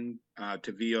gone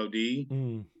to VOD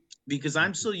Mm. because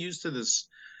I'm Mm-hmm. still used to this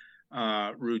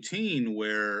routine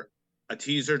where a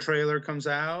teaser trailer comes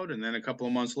out, and then a couple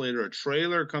of months later, a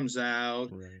trailer comes out,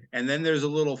 Right. and then there's a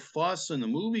little fuss, and the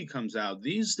movie comes out.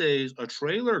 These days, a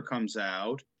trailer comes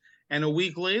out, and a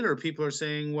week later, people are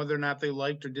saying whether or not they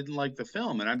liked or didn't like the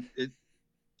film, and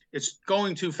it's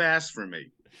going too fast for me.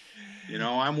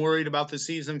 I'm worried about the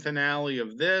season finale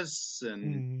of this,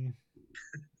 and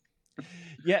Mm.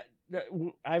 Yeah.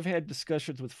 I've had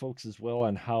discussions with folks as well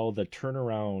on how the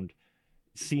turnaround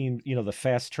seems, the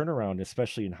fast turnaround,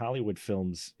 especially in Hollywood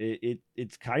films,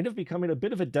 it's kind of becoming a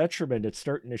bit of a detriment. It's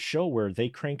starting to show where they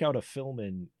crank out a film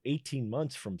in 18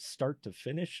 months from start to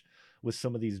finish with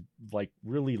some of these like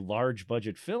really large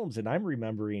budget films. And I'm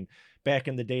remembering back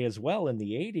in the day as well in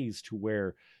the 80s to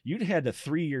where you'd had a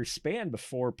 3-year span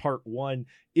before part one,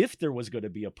 if there was going to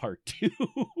be a part two,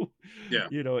 yeah.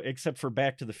 except for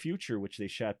Back to the Future, which they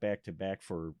shot back to back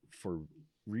for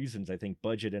reasons, I think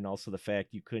budget, and also the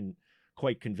fact you couldn't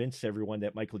quite convince everyone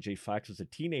that Michael J. Fox was a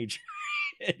teenager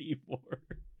anymore.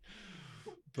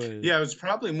 But Yeah, it's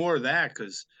probably more of that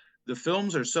because the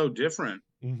films are so different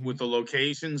mhm. with the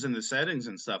locations and the settings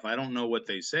and stuff. I don't know what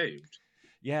they saved.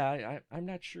 Yeah, I'm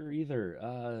not sure either.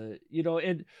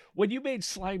 And when you made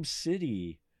Slime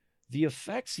City, the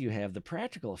effects you have, the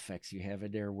practical effects you have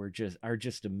in there are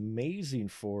just amazing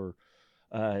for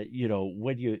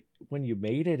when you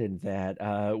made it. And that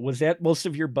was that most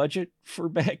of your budget for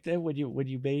back then when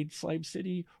you made Slime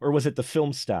City, or was it the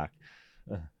film stock?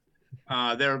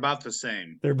 Uh, They're about the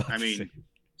same. they're about I the same. mean,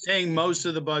 saying most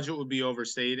of the budget would be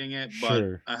overstating it, but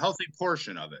Sure. a healthy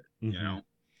portion of it,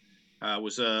 Hmm.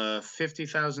 was a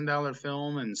 $50,000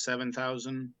 film, and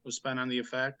 7,000 was spent on the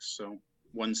effects, so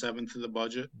 1/7 of the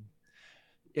budget.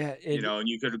 Yeah, And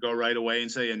you could go right away and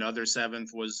say another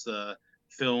seventh was the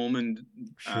film and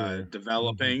sure. Hmm.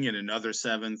 developing, and another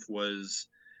seventh was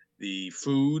the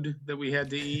food that we had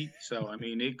to eat. So I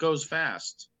mean, it goes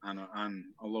fast on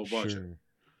a low budget. Sure.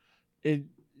 It,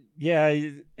 yeah,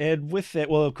 and with that,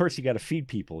 well, of course, you got to feed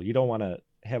people. You don't want to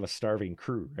have a starving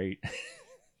crew, right?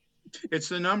 It's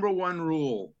the number one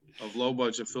rule of low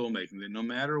budget filmmaking that no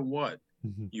matter what,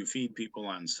 Mhm. you feed people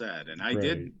on set. And I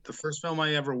did Right. the first film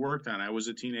I ever worked on. I was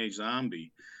a teenage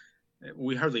zombie.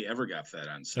 We hardly ever got fed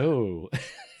on set. Oh.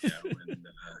 And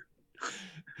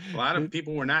a lot of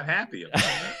people were not happy about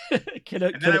that. Can I?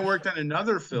 And then Can I I? worked on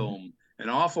another Mhm. film, an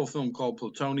awful film called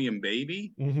Plutonium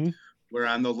Baby, Mhm. where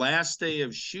on the last day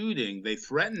of shooting, they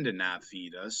threatened to not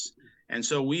feed us. And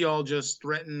so we all just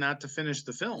threatened not to finish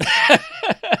the film.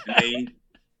 And they,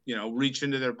 reached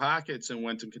into their pockets and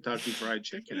went to Kentucky Fried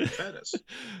Chicken and fed us.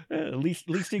 At least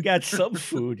you got some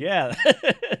food. Yeah.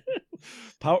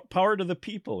 Power to the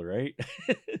people, right?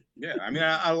 Yeah. I mean,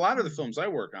 a lot of the films I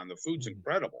work on, the food's Mhm.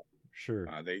 incredible. Sure.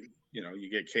 You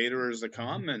get caterers that Mhm.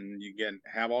 come and you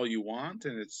have all you want.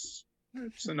 And it's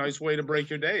a nice way to break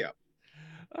your day up.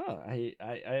 Oh, I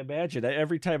imagine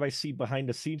every time I see behind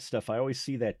the scenes stuff, I always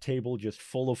see that table just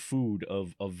full of food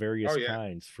of Oh, various yeah.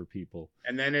 kinds for people.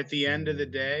 And then at the end of the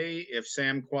Um, day, if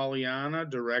Sam Qualiana,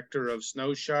 director of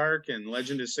Snow Shark and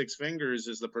Legend of Six Fingers,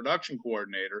 is the production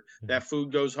coordinator, that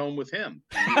food goes home with him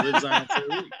and he lives on it for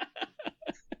a week.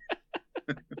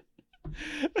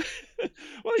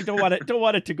 well, you don't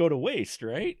want it to go to waste,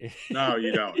 right? No,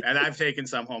 you don't. And I've taken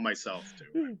some home myself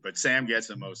too. But Sam gets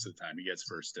it most of the time. He gets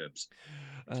first dibs.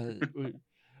 uh,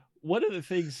 One of the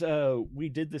things we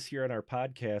did this year on our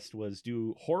podcast was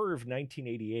do Horror of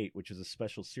 1988, which is a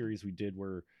special series we did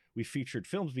where we featured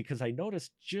films, because I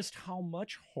noticed just how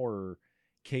much horror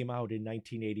came out in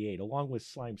 1988 along with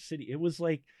Slime City. It was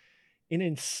like an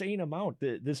insane amount.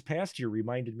 This past year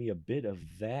reminded me a bit of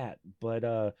that. But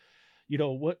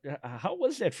what how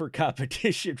was that for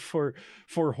competition for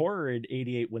horror in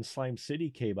 88 when Slime City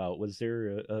came out? Was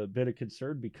there a bit of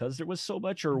concern because there was so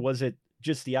much, or was it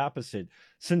just the opposite,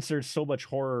 since there's so much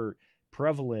horror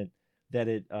prevalent, that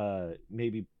it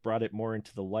maybe brought it more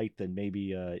into the light than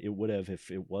maybe it would have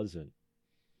if it wasn't?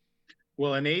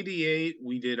 Well, in '88,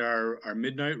 we did our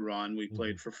midnight run. We Hmm.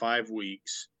 played for 5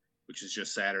 weeks. which is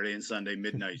just Saturday and Sunday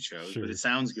midnight shows, but Sure. it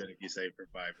sounds good if you say for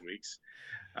 5 weeks.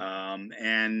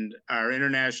 And our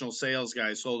international sales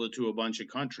guy sold it to a bunch of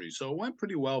countries. So it went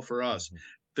pretty well for us. Mhm.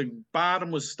 The bottom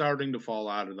was starting to fall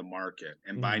out of the market.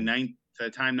 And by Mm. the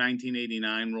time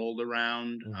 1989 rolled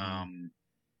around, Mhm.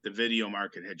 the video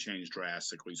market had changed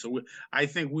drastically. So I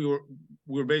think we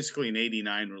were basically an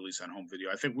 89 release on home video.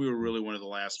 I think we were Mm. really one of the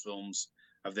last films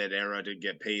of that era to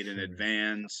get paid in Sure.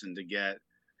 advance and to get,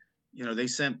 they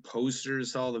sent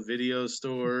posters to all the video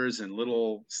stores and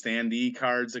little standee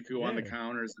cards that could go on the Yeah.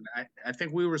 counters. And I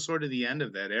think we were sort of the end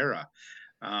of that era.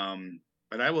 Um,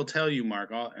 but I will tell you,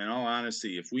 Mark, in all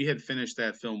honesty, if we had finished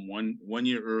that film one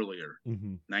year earlier,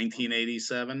 Mhm.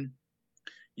 1987,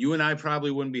 you and I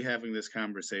probably wouldn't be having this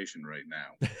conversation right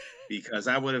now, because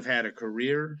I would have had a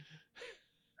career,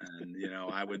 and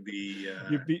I would be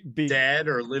You'd be dead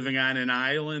or living on an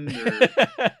island, or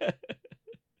the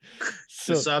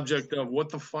so subject of what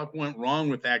the fuck went wrong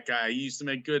with that guy. He used to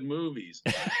make good movies.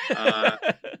 Uh,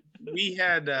 we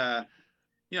had,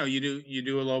 you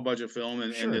do a low budget film,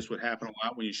 and Sure. this would happen a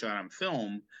lot when you shot on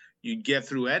film. You'd get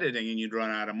through editing and you'd run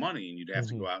out of money and you'd have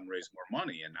to Mhm. go out and raise more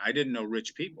money. And I didn't know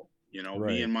rich people. Me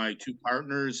Right. and my two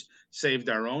partners saved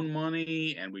our own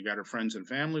money, and we got our friends and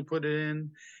family put it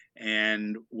in.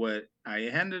 And what I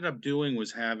ended up doing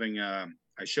was I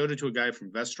showed it to a guy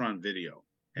from Vestron Video,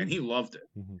 and Mm. he loved it.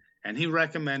 Mhm. And he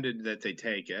recommended that they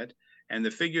take it. And the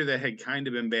figure that had kind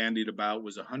of been bandied about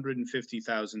was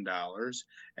 $150,000.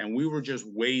 And we were just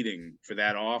waiting for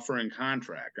that offer and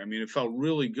contract. I mean, it felt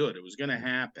really good. It was going to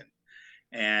happen.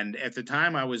 And at the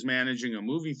time, I was managing a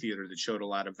movie theater that showed a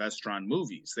lot of Vestron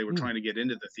movies. They were Mm. trying to get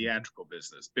into the Mhm. theatrical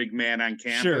business. Big Man on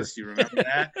Sure. Campus. You remember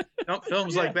that?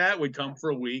 Films Yeah. like that would come for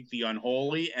a week, The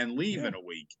Unholy, and leave Yeah. in a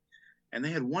week. And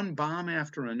they had one bomb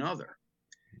after another.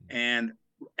 Mm. And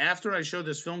after I showed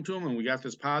this film to them and we got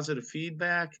this positive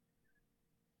feedback,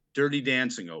 Dirty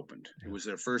Dancing opened. It Yeah. was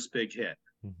their first big hit.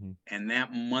 Mhm. And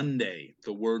that Monday,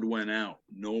 the word went out,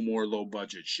 no more low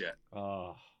budget shit.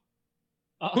 Oh.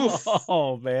 Poof.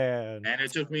 Oh, man. And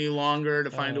it took me longer to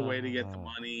find a way to get the Ah.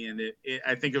 money. And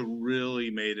I think it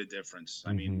really made a difference.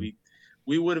 I mean, Mhm.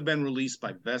 we would have been released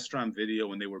by Vestron Video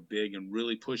when they were big and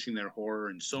really pushing their horror,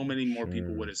 and so many more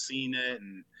people would Sure. have seen it.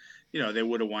 And, they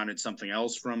would have wanted something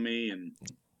else from me. And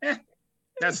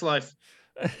that's life.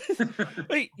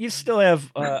 Wait, you still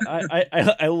have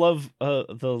I love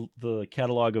the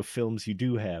catalog of films you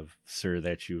do have, sir,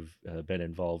 that you've been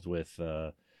involved with.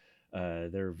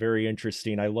 They're very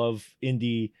interesting. I love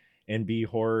indie and B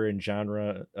horror and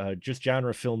genre, just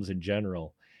genre films in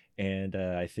general. And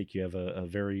I think you have a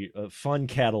very fun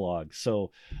catalog.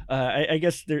 So I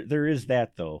guess there is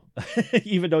that though,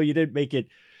 even though you didn't make it.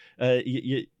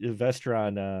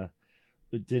 Vestron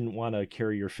didn't want to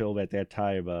carry your film at that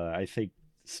time. I think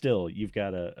still you've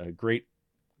got a great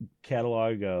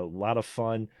catalog, a lot of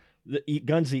fun. The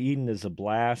Guns of Eden is a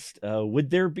blast. Would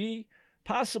there be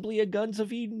possibly a Guns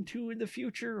of Eden 2 in the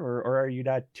future, or are you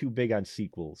not too big on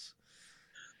sequels?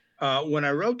 When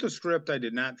I wrote the script, I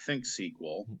did not think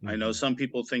sequel. I know Mm-hmm. some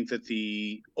people think that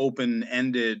the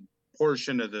open-ended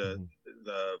portion of the Mm-hmm.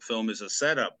 the film is a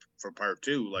setup for part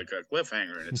two, like a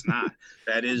cliffhanger, and it's not.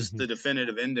 That is Mm-hmm. the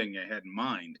definitive ending I had in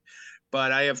mind.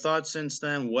 But I have thought since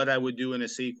then what I would do in a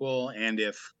sequel, and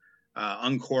if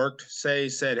Uncorked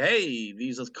said, "Hey,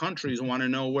 these countries want to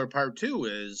know where part two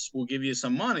is. We'll give you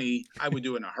some money." I would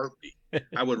do it in a heartbeat.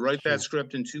 I would write that Sure.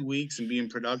 script in 2 weeks and be in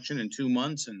production in 2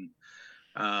 months, and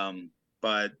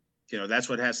but that's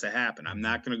what has to happen. I'm Mm-hmm.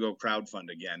 not going to go crowdfund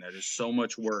again. That is so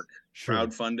much work. Sure.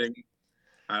 Crowdfunding.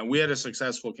 We had a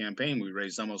successful campaign. We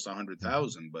raised almost a hundred Mm-hmm.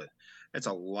 thousand, but it's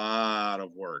a lot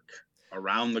of work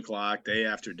around the clock, day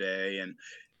after day, and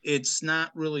it's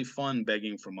not really fun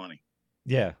begging for money.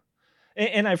 Yeah,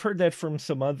 and I've heard that from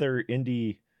some other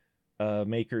indie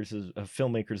makers,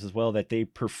 filmmakers as well, that they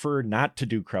prefer not to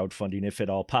do crowdfunding if at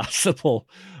all possible,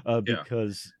 Yeah.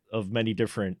 because of many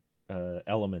different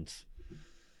elements.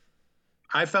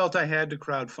 I felt I had to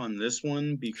crowdfund this one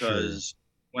Sure. because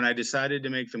when I decided to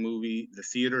make the movie, the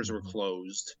theaters were Mhm.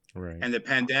 closed Right. and the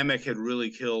pandemic had really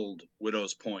killed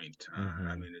Widow's Point. I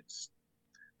Mhm. mean, it's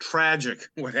tragic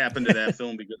what happened to that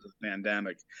film because of the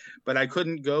pandemic. But I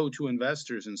couldn't go to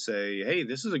investors and say, "Hey,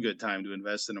 this is a good time to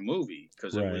invest in a movie,"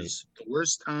 because it Right. was the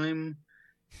worst time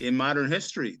in modern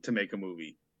history to make a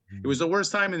movie. It Mhm. was the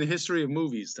worst time in the history of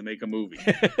movies to make a movie.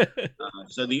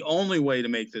 So the only way to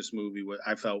make this movie, what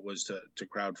I felt, was to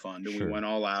crowdfund, and we Sure. went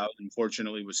all out. And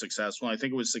fortunately, was successful. I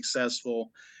think it was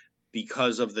successful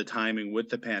because of the timing with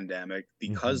the pandemic,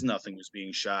 because Mhm. nothing was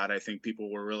being shot. I think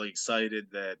people were really excited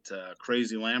that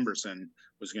Crazy Lamberson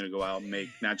was going to go out and make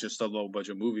not just a low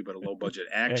budget movie, but a low budget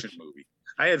action Action. movie.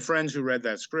 I had friends who read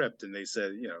that script and they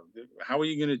said, you know, how are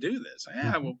you going to do this?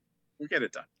 Yeah, Mhm. well, we'll get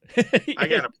it done. I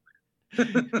got to.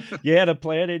 You had a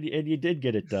plan and you did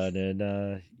get it done.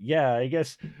 And yeah, I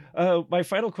guess my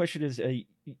final question is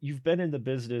you've been in the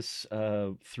business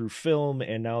through film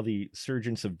and now the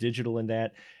surgence of digital in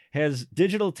that. Has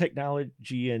digital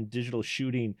technology and digital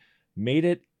shooting made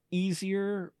it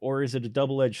easier, or is it a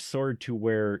double-edged sword to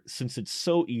where since it's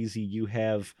so easy, you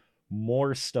have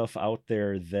more stuff out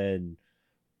there than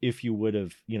if you would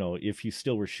have, if you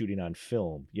still were shooting on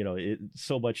film,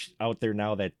 so much out there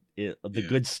now that the Yeah.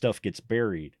 good stuff gets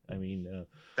buried. I mean,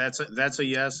 That's a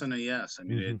yes and a yes. I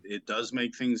mean, mhm, it does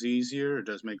make things easier. It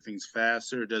does make things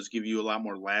faster. It does give you a lot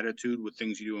more latitude with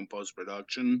things you do in post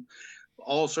production.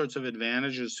 All sorts of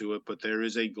advantages to it, but there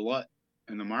is a glut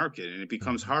in the market, and it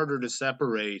becomes mhm, harder to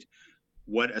separate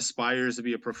what aspires to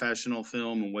be a professional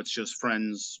film and what's just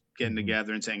friends getting mhm,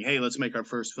 together and saying, "Hey, let's make our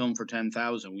first film for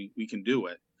 10,000. We can do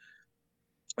it."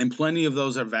 And plenty of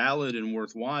those are valid and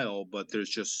worthwhile, but there's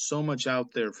just so much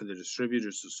out there for the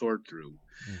distributors to sort through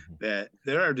mhm. that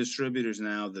there are distributors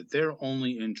now that their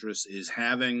only interest is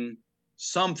having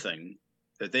something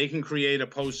that they can create a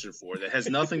poster for that has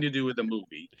nothing to do with the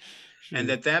movie, and Sure.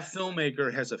 that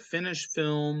filmmaker has a finished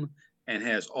film and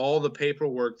has all the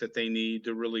paperwork that they need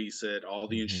to release it, all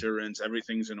the Mhm, insurance,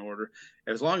 everything's in order.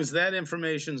 As long as that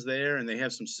information's there and they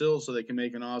have some stills so they can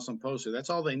make an awesome poster, that's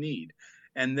all they need.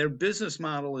 And their business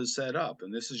model is set up,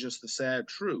 and this is just the sad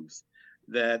truth,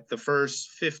 that the first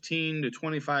 $15,000 to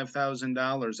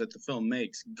 $25,000 that the film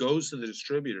makes goes to the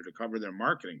distributor to cover their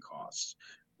marketing costs.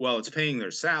 Well, it's paying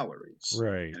their salaries,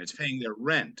 right. and it's paying their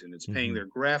rent, and it's paying Mhm, their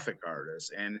graphic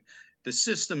artists, and the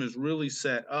system is really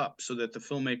set up so that the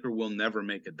filmmaker will never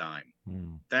make a dime.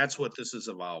 mm. That's what this has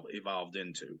evolved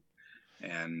into,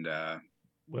 and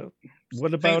Well,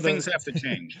 what about things have to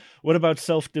change. what about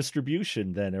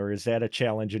self-distribution then, or is that a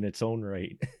challenge in its own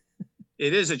right?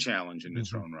 It is a challenge in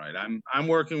its Mhm, own right. I'm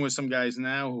working with some guys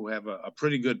now who have a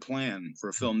pretty good plan for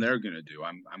a film mhm. they're going to do.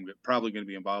 I'm probably going to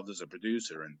be involved as a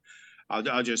producer, and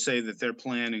I'll just say that their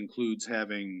plan includes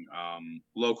having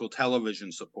local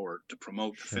television support to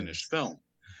promote the Sure. finished film.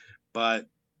 But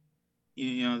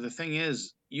you know, the thing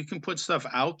is, you can put stuff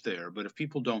out there, but if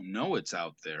people don't know it's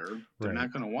out there, they're Right.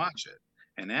 not going to watch it.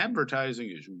 And advertising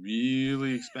is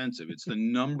really expensive. It's the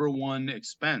number one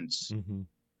expense Mhm,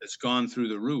 that's gone through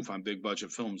the roof on big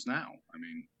budget films now. I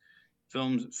mean,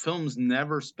 films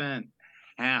never spent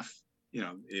half. You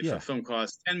know, if a yeah. film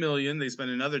costs 10 million, they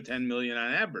spend another 10 million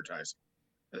on advertising.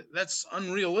 That's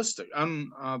unrealistic,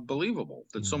 unbelievable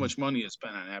that so Mhm. much money is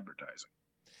spent on advertising.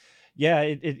 Yeah,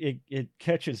 it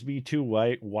catches me too,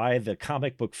 why the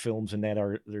comic book films and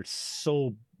that they're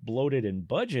so bloated in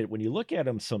budget. When you look at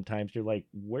them sometimes, you're like,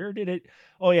 "Where did it"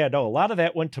 Oh, yeah, no, a lot of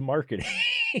that went to marketing.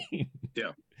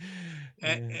 Yeah.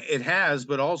 Yeah. It has,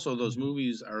 but also those Mhm.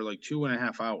 movies are like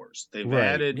 2.5 hours. They've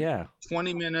Right, added yeah.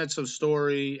 20 minutes of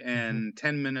story Mhm, and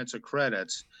 10 minutes of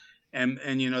credits. And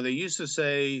you know, they used to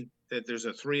say that there's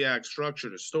a 3 act structure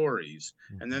to stories.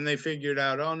 And mhm. then they figured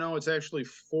out, oh no, it's actually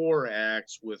 4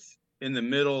 acts with in the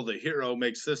middle, the hero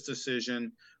makes this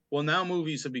decision. Well, now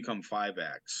movies have become 5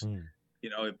 acts. Mm. You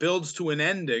know, it builds to an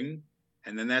ending,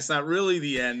 and then that's not really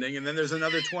the ending. And then there's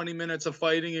another 20 minutes of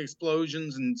fighting,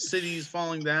 explosions, and cities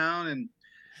falling down. And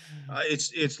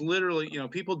it's literally, you know,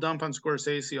 people dump on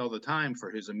Scorsese all the time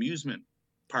for his amusement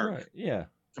park Right, yeah.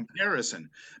 comparison,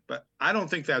 but I don't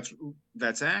think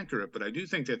that's accurate. But I do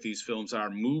think that these films are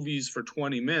movies for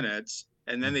 20 minutes,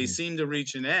 and then they Mhm. seem to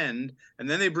reach an end, and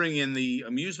then they bring in the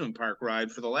amusement park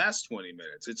ride for the last 20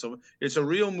 minutes. It's a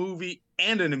real movie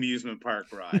and an amusement park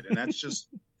ride, and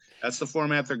that's the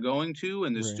format they're going to.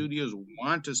 And the Right. studios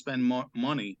want to spend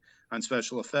money on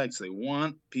special effects. They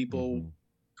want people Mhm.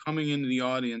 coming into the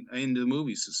audience into the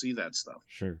movies to see that stuff.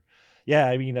 Sure. Yeah,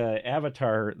 I mean,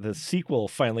 Avatar, the sequel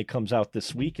finally comes out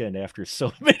this weekend after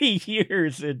so many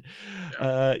years. And, Yeah,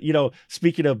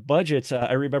 speaking of budgets,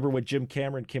 I remember when Jim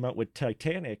Cameron came out with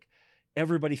Titanic,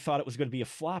 everybody thought it was going to be a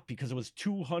flop because it was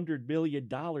 $200 million.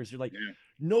 They're like, yeah.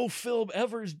 no film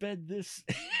ever has been this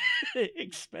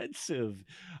expensive.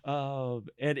 And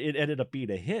it ended up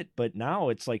being a hit, but now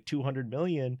it's like 200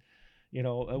 million.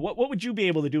 What would you be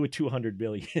able to do with 200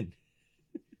 million?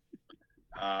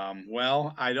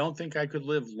 Well, I don't think I could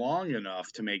live long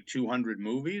enough to make 200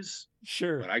 movies,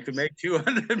 Sure. but I could make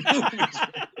 200 movies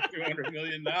for $200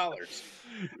 million.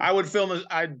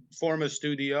 I'd form a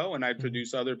studio and I'd Mhm.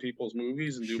 produce other people's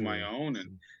movies and do my Sure. own.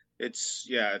 And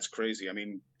it's crazy. I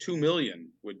mean, 2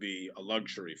 million would be a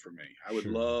luxury for me. I would Sure.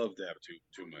 love to have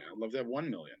 2 million. I'd love to have 1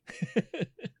 million.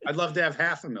 I'd love to have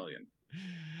 500,000.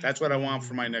 That's what I want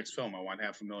for Uh, my next film. I want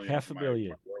 500,000 half for a my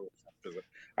million. werewolf film, 'cause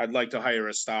I'd like to hire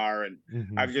a star. And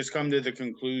Mm-hmm. I've just come to the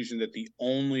conclusion that the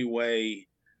only way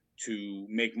to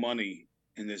make money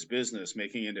in this business,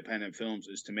 making independent films,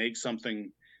 is to make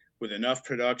something with enough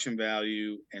production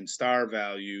value and star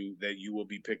value that you will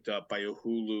be picked up by a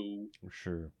Hulu,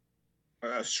 Sure.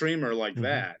 a streamer like Mm-hmm.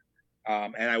 that.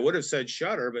 And I would have said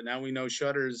Shutter, but now we know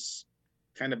Shutter's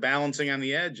kind of balancing on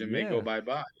the edge and may go Yeah.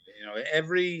 bye-bye. You know,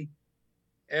 every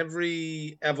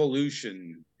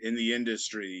evolution in the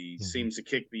industry Mm-hmm. seems to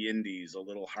kick the indies a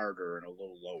little harder and a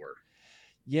little lower.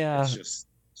 Yeah.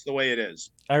 It's the way it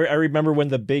is. I remember when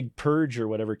the big purge or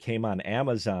whatever came on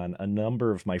Amazon, a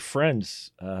number of my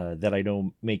friends that I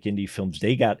know make indie films,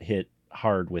 they got hit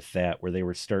hard with that, where they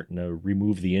were starting to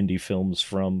remove the indie films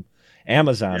from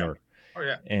Amazon. Yeah. Or Oh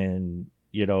yeah. and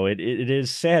you know, it is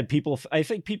sad. I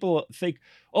think people think,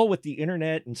 oh, with the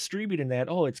internet and streaming and that,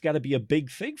 oh, it's got to be a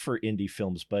big thing for indie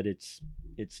films, but it's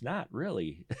not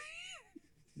really.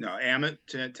 No,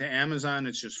 to Amazon,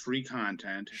 it's just free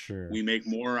content. Sure. We make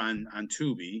more on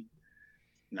Tubi,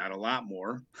 not a lot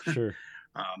more. Sure.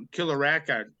 Killer Rat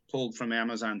got pulled from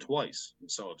Amazon twice.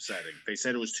 It's so upsetting. They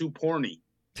said it was too porny.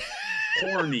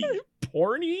 Porny.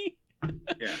 Porny?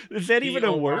 Yeah. Is that even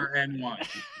a word? Porny.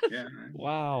 Yeah.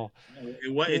 Wow.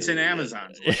 It's in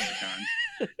Amazon's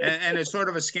lexicon. And it's sort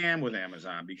of a scam with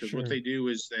Amazon, because Sure. what they do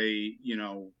is they, you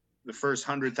know, the first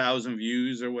 100,000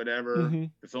 views or whatever, Mm-hmm.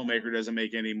 the filmmaker doesn't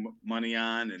make any money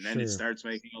on, and then Sure. it starts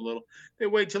making a little. They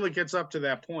wait till it gets up to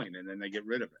that point, and then they get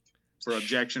rid of it for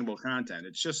objectionable content.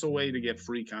 It's just a way to get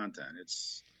free content.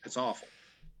 It's awful.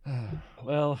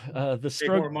 Well, the Make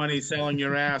struggle. more money selling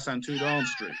your ass on 2 Elm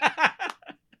Street.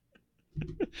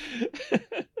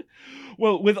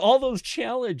 Well, with all those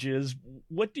challenges,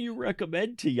 what do you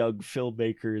recommend to young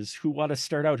filmmakers who want to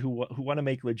start out, who want to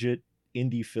make legit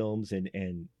indie films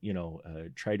and you know,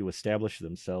 try to establish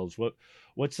themselves?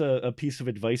 What's a piece of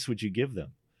advice would you give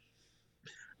them?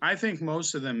 I think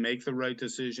most of them make the right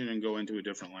decision and go into a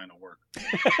different line of work.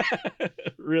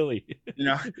 Really? You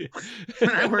know,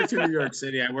 when I worked in New York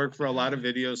City, I worked for a lot of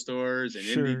video stores and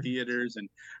Sure. indie theaters, and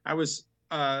I was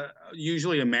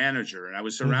usually a manager, and I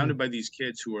was surrounded by these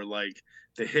kids who were like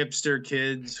the hipster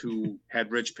kids who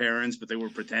had rich parents, but they were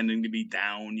pretending to be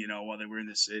down, you know, while they were in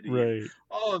the city. Right. And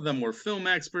all of them were film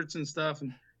experts and stuff.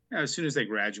 And you know, as soon as they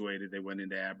graduated, they went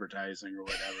into advertising or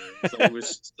whatever. So it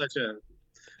was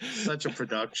such a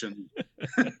production.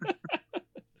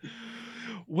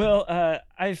 Well,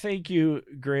 I thank you,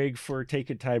 Greg, for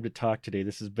taking time to talk today.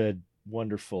 This has been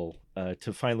wonderful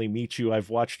to finally meet you. I've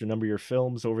watched a number of your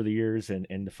films over the years, and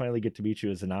to finally get to meet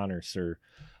you is an honor, sir.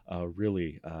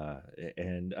 Really.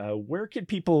 And where can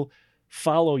people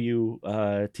follow you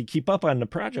to keep up on the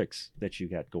projects that you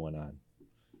got going on?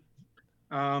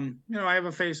 You know, I have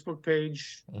a Facebook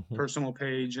page, Mhm. personal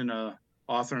page, and a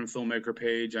author and filmmaker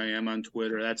page. I am on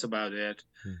Twitter. That's about it.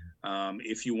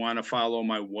 If you want to follow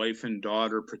my wife and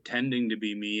daughter pretending to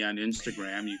be me on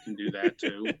Instagram, you can do that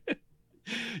too.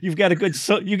 You've got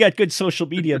you got good social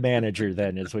media manager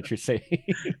then, is what you're saying.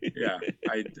 Yeah,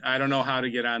 I don't know how to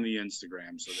get on the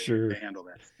Instagram, so Sure. they handle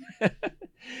that.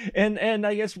 And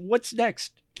I guess what's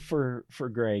next for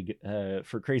Greg,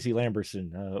 for Crazy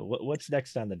Lamberson? What's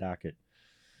next on the docket?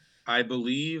 I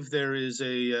believe there is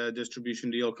a distribution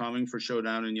deal coming for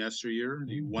Showdown in Yesteryear,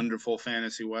 the wonderful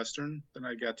fantasy western that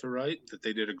I got to write, that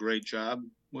they did a great job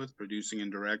with producing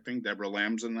and directing. Deborah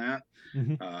Lamb's in that.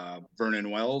 Vernon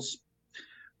Wells.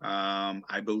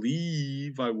 I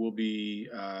believe I will be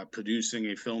producing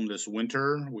a film this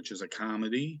winter, which is a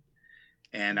comedy,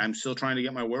 and I'm still trying to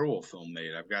get my werewolf film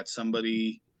made. I've got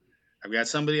somebody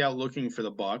out looking for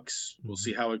the bucks. We'll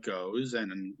see how it goes,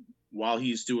 and while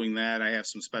he's doing that, I have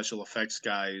some special effects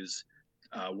guys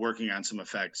working on some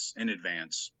effects in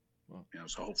advance. You know,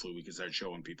 so hopefully we can start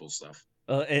showing people stuff.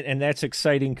 And that's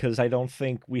exciting, because I don't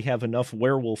think we have enough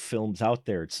werewolf films out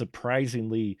there. It's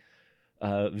surprisingly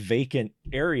vacant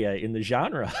area in the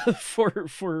genre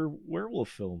for werewolf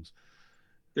films.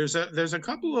 There's a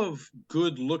couple of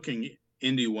good looking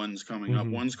indie ones coming up.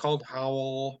 One's called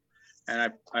Howl,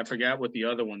 and I forgot what the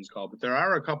other one's called, but there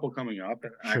are a couple coming up.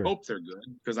 And I hope they're good,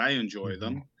 because I enjoy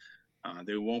them.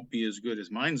 They won't be as good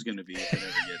as mine's going to be if it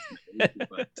ever gets made,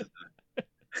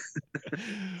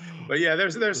 but yeah,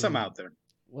 there's some out there.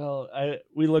 Well,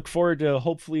 we look forward to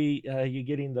hopefully you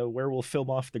getting the werewolf film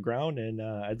off the ground, and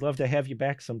I'd love to have you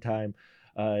back sometime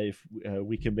if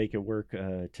we can make it work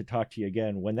to talk to you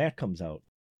again when that comes out.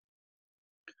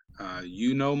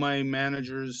 You know my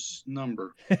manager's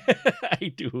number.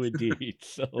 I do indeed.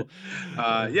 So,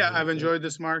 yeah, I've enjoyed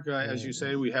this, Mark. As you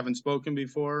say, we haven't spoken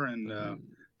before, and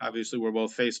obviously we're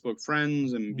both Facebook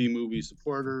friends and B-movie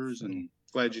supporters, and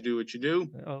glad you do what you do.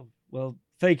 Oh, well,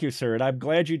 Thank you, sir. And I'm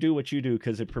glad you do what you do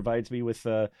because it provides me with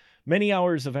many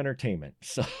hours of entertainment.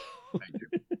 So, Thank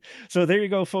you. so there you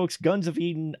go, folks. Guns of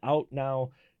Eden out now.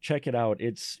 Check it out.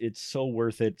 It's so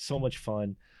worth it. So much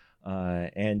fun.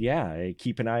 And yeah,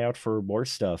 keep an eye out for more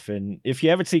stuff. And if you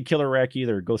haven't seen Killer Rack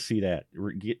either, go see that.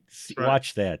 Right.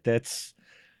 Watch that. That's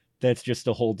just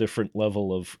a whole different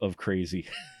level of crazy.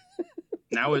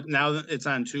 Now it's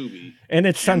on Tubi. And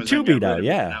it's Amazon on Tubi got now, rid of it,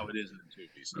 yeah. now it is on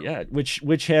Tubi. So. Yeah,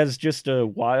 which has just a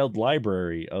wild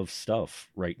library of stuff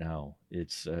right now.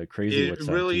 It's crazy. It what's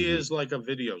really on TV. is like a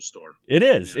video store. It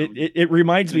is. You know? It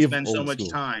reminds me of spend old so much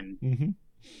school. time Mm-hmm.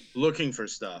 looking for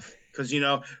stuff because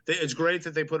it's great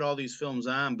that they put all these films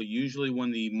on, but usually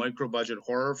when the micro budget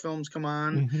horror films come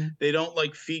on, Mm-hmm. they don't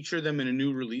like feature them in a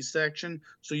new release section,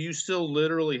 so you still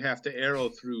literally have to arrow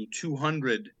through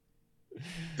 200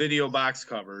 video box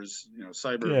covers,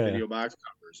 cyber video box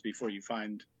covers before you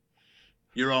find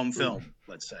your own film,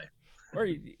 let's say. Or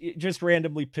you just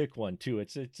randomly pick one too.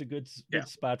 It's a good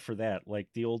spot for that. Like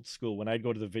the old school, when I'd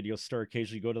go to the video store,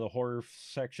 occasionally go to the horror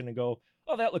section and go,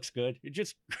 "Oh, that looks good." You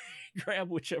just grab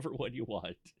whichever one you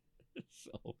want.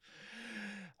 So,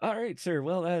 all right, sir.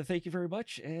 Well, thank you very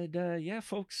much, and yeah,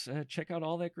 folks, check out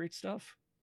all that great stuff.